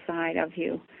look inside of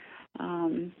you?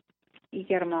 You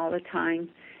get them all the time.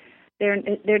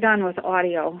 They're done with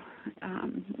audio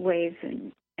waves,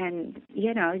 and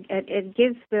it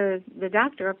gives the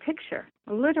doctor a picture,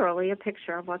 literally a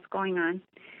picture of what's going on,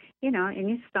 in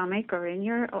your stomach or in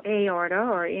your aorta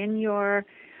or in your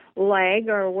leg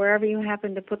or wherever you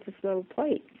happen to put this little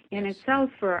plate. And it sells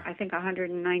for, I think,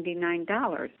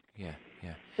 $199. Yeah.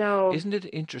 So isn't it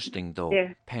interesting, though,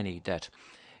 yeah. Penny, that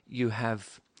you've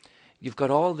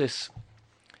got all this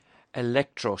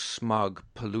electro-smog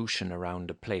pollution around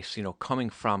the place, coming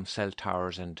from cell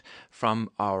towers and from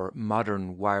our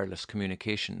modern wireless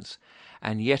communications,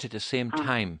 and yet at the same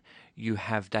time you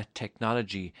have that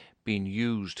technology being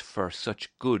used for such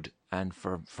good and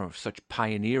for such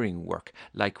pioneering work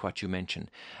like what you mentioned.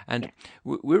 And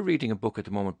we're reading a book at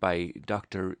the moment by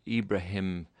Dr.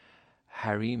 Ibrahim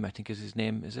Harim, I think is his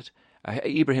name, is it?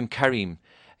 Ibrahim Karim.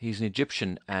 He's an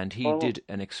Egyptian, and he did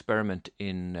an experiment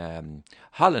in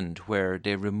Holland where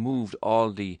they removed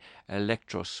all the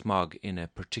electrosmog in a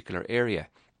particular area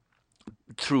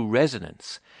through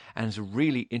resonance, and it's a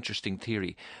really interesting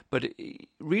theory. But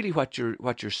really, what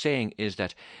you're saying is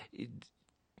that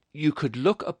you could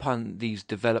look upon these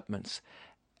developments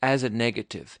as a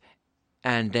negative,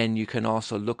 and then you can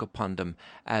also look upon them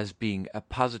as being a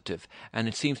positive. And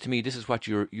it seems to me this is what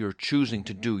you're choosing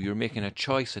to do. You're making a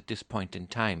choice at this point in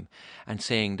time and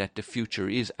saying that the future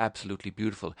is absolutely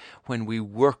beautiful when we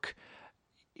work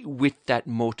with that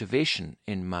motivation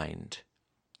in mind.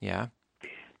 Yeah?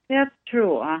 That's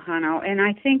true, Hanno. And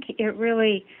I think it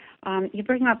really, you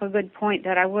bring up a good point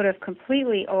that I would have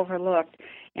completely overlooked,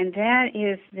 and that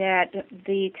is that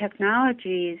the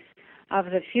technologies of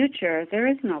the future, there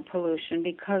is no pollution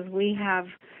because we have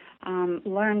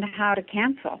learned how to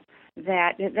cancel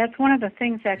that. That's one of the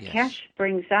things that Keshe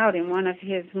brings out in one of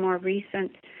his more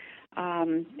recent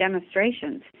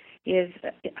demonstrations is,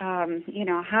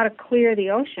 how to clear the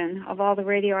ocean of all the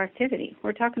radioactivity.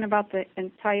 We're talking about the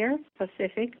entire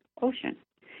Pacific Ocean.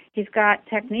 He's got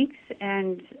techniques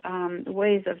and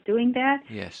ways of doing that.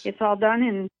 Yes. It's all done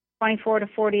in 24 to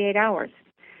 48 hours.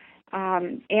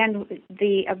 And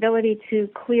the ability to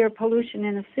clear pollution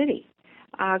in a city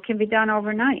can be done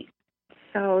overnight.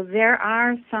 So there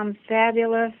are some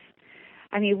fabulous,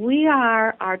 we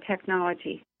are our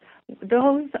technology.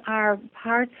 Those are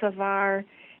parts of our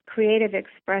creative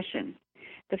expression.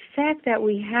 The fact that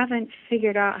we haven't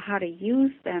figured out how to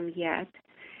use them yet,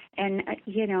 and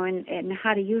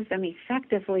how to use them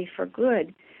effectively for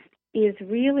good, is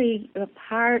really a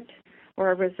part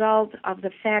or a result of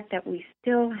the fact that we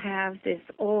still have this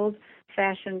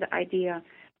old-fashioned idea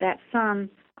that some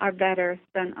are better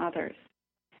than others.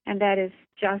 And that is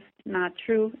just not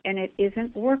true, and it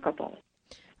isn't workable.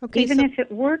 Okay, Even if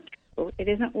it worked, it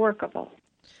isn't workable.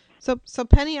 So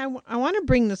Penny, I want to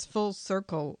bring this full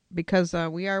circle because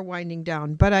we are winding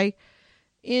down. But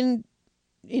in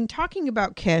talking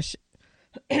about Keshe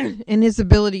and his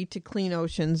ability to clean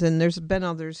oceans, and there's been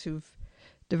others who've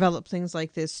developed things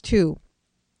like this too.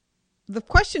 The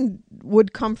question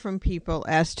would come from people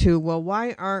as to, well,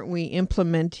 why aren't we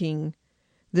implementing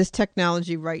this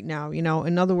technology right now? You know,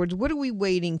 in other words, what are we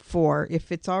waiting for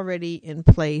if it's already in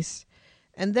place?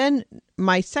 And then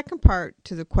my second part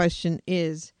to the question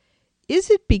is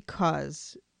it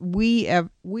because we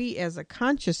as a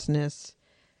consciousness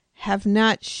have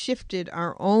not shifted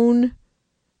our own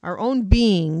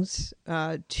beings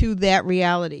to that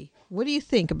reality? What do you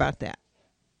think about that?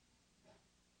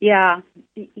 Yeah,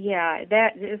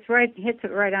 that is right. Hits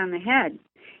it right on the head.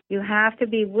 You have to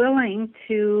be willing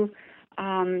to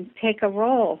take a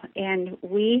role, and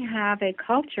we have a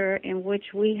culture in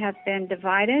which we have been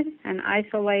divided and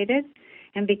isolated,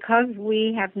 and because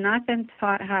we have not been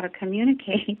taught how to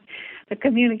communicate, the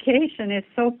communication is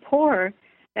so poor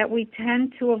that we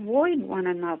tend to avoid one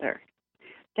another.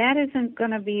 That isn't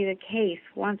going to be the case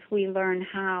once we learn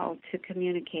how to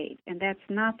communicate, and that's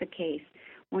not the case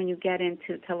when you get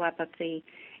into telepathy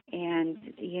and,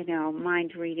 you know,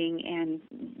 mind reading and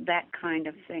that kind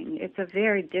of thing. It's a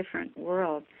very different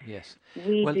world. Yes.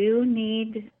 We do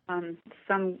need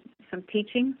some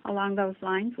teaching along those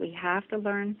lines. We have to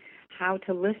learn how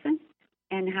to listen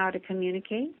and how to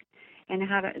communicate and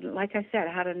how to, like I said,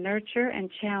 how to nurture and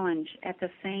challenge at the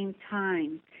same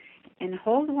time and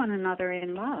hold one another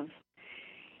in love.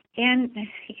 And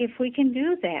if we can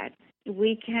do that,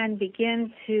 we can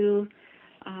begin to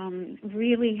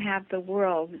really have the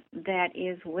world that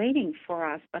is waiting for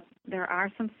us, but there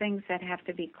are some things that have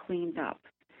to be cleaned up.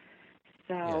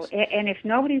 So, yes. And if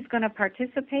nobody's going to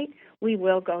participate, we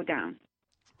will go down.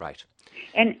 Right.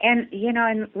 And you know,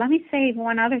 and let me say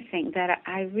one other thing that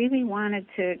I really wanted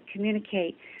to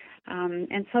communicate,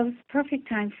 and so it's perfect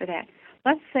time for that.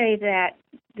 Let's say that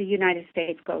the United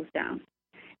States goes down,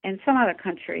 and some other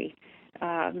country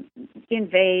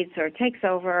invades or takes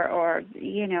over, or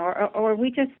you know, or we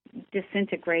just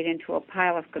disintegrate into a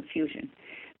pile of confusion,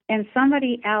 and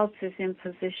somebody else is in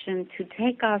position to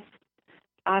take us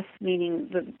meaning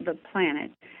the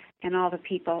planet and all the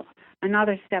people,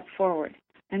 another step forward.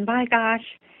 And by gosh,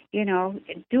 you know,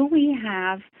 do we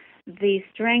have the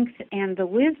strength and the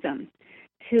wisdom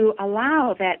to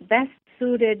allow that best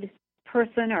suited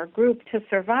person or group to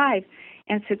survive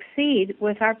and succeed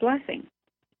with our blessing?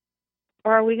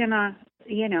 Or are we going to,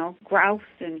 you know, grouse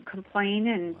and complain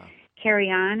and carry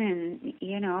on and,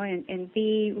 you know, and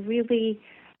be really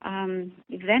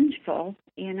vengeful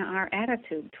in our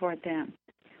attitude toward them?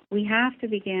 We have to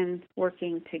begin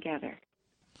working together.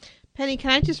 Penny,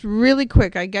 can I just really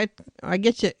quick? I get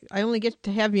you. I only get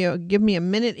to have you give me a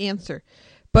minute answer.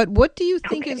 But what do you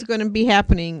think is going to be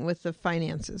happening with the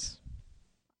finances?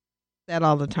 That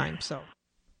all the time. So.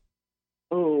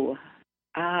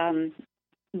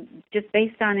 Just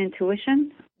based on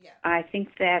intuition, I think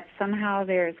that somehow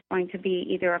there's going to be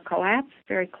either a collapse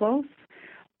very close,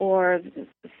 or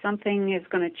something is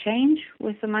going to change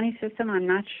with the money system. I'm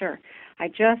not sure.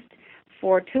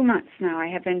 For 2 months now, I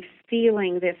have been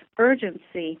feeling this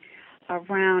urgency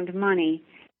around money,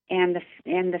 and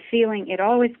the feeling, it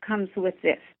always comes with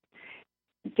this: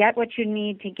 get what you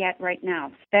need to get right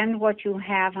now. Spend what you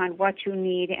have on what you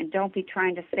need, and don't be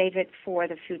trying to save it for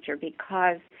the future,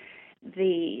 because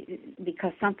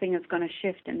something is going to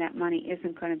shift and that money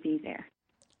isn't going to be there.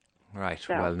 Right.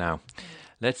 So. Well, now,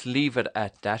 let's leave it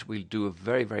at that. We'll do a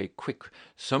very, very quick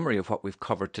summary of what we've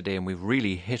covered today, and we've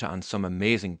really hit on some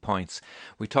amazing points.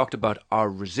 We talked about our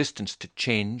resistance to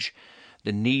change,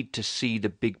 the need to see the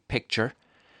big picture,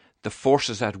 the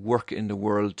forces at work in the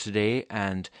world today,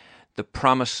 and the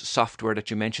Promise software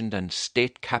that you mentioned, and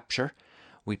state capture.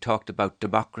 We talked about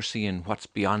democracy and what's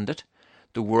beyond it,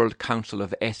 the World Council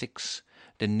of Ethics,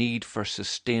 the need for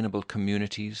sustainable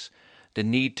communities, the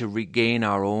need to regain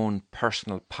our own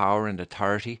personal power and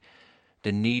authority,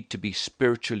 the need to be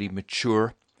spiritually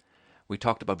mature. We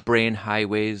talked about brain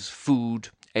highways, food,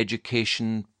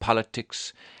 education,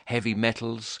 politics, heavy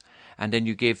metals, and then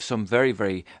you gave some very,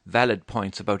 very valid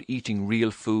points about eating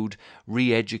real food,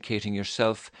 re-educating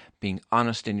yourself, being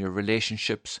honest in your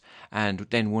relationships, and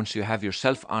then once you have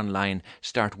yourself online,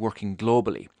 start working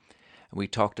globally. We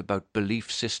talked about belief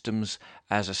systems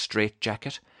as a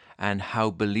straitjacket and how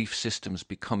belief systems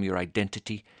become your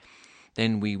identity.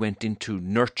 Then we went into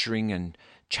nurturing and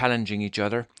challenging each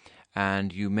other,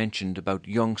 and you mentioned about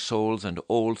young souls and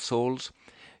old souls.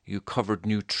 You covered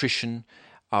nutrition,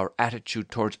 our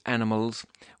attitude towards animals.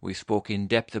 We spoke in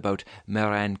depth about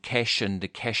Meran Keshe and the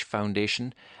Keshe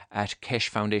Foundation at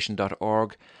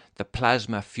keshefoundation.org, the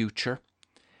plasma future.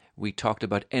 We talked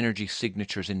about energy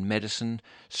signatures in medicine,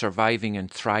 surviving and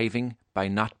thriving by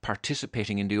not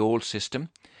participating in the old system.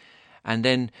 And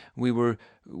then we were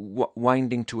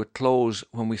winding to a close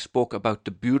when we spoke about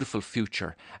the beautiful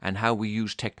future and how we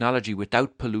use technology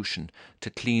without pollution to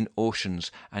clean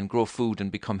oceans and grow food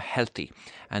and become healthy.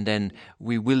 And then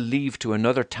we will leave to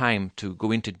another time to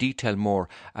go into detail more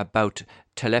about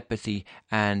telepathy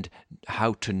and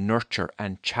how to nurture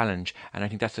and challenge. And I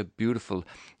think that's a beautiful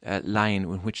line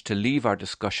in which to leave our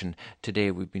discussion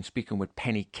today. We've been speaking with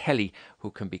Penny Kelly,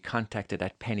 who can be contacted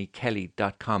at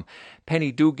pennykelly.com.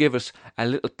 Penny, do give us a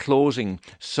little closing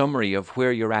summary of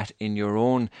where you're at in your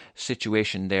own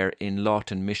situation there in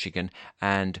Lawton, Michigan,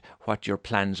 and what your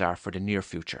plans are for the near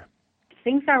future.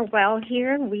 Things are well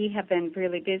here. We have been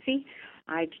really busy.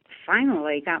 I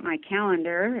finally got my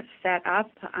calendar set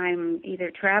up. I'm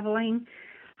traveling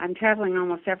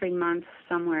almost every month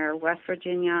somewhere. West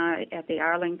Virginia at the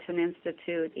Arlington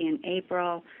Institute in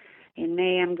April. In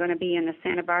May, I'm going to be in the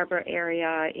Santa Barbara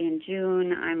area. In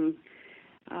June, I'm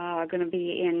going to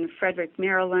be in Frederick,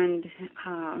 Maryland.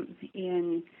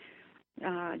 In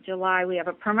July, we have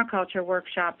a permaculture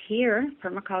workshop here,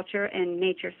 permaculture and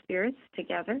nature spirits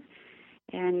together.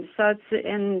 And so it's,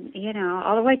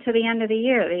 all the way to the end of the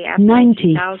year, the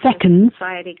Appalachian Seconds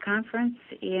Society Conference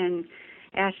in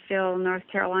Asheville, North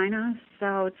Carolina.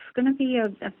 So it's going to be a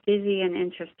busy and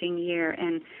interesting year.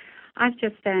 And I've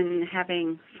just been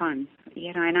having fun,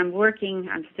 and I'm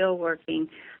still working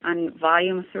on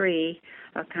Volume 3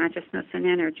 of Consciousness and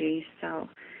Energy. So,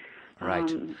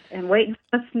 right. And waiting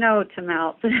for the snow to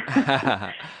melt.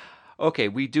 Okay,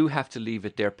 we do have to leave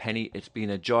it there, Penny. It's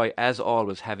been a joy, as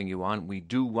always, having you on. We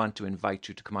do want to invite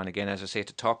you to come on again, as I say,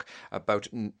 to talk about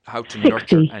how to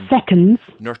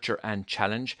nurture and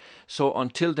challenge. So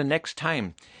until the next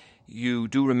time, you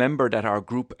do remember that our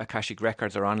group Akashic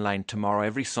Records are online tomorrow,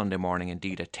 every Sunday morning,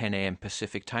 indeed, at 10 a.m.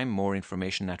 Pacific time. More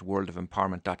information at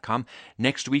worldofempowerment.com.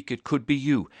 Next week, it could be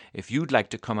you. If you'd like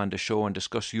to come on the show and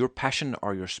discuss your passion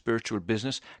or your spiritual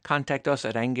business, contact us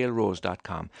at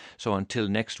angelrose.com. So until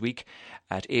next week,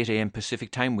 at 8 a.m.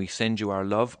 Pacific time, we send you our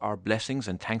love, our blessings,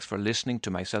 and thanks for listening to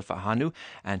myself, Ahanu,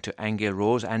 and to Angel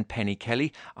Rose and Penny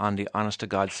Kelly on the Honest to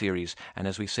God series. And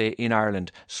as we say in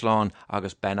Ireland, Slán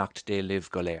agus beannacht de live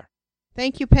go léir.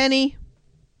 Thank you, Penny.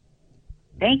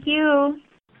 Thank you.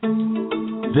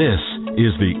 This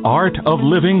is the Art of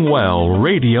Living Well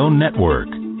Radio Network.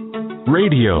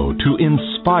 Radio to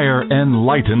inspire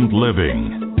enlightened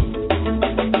living.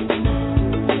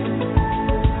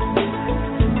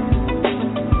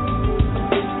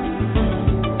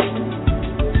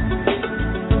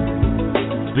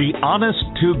 The Honest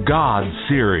to God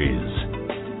series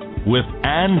with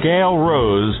Angel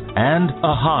Rose and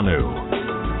Ahanu.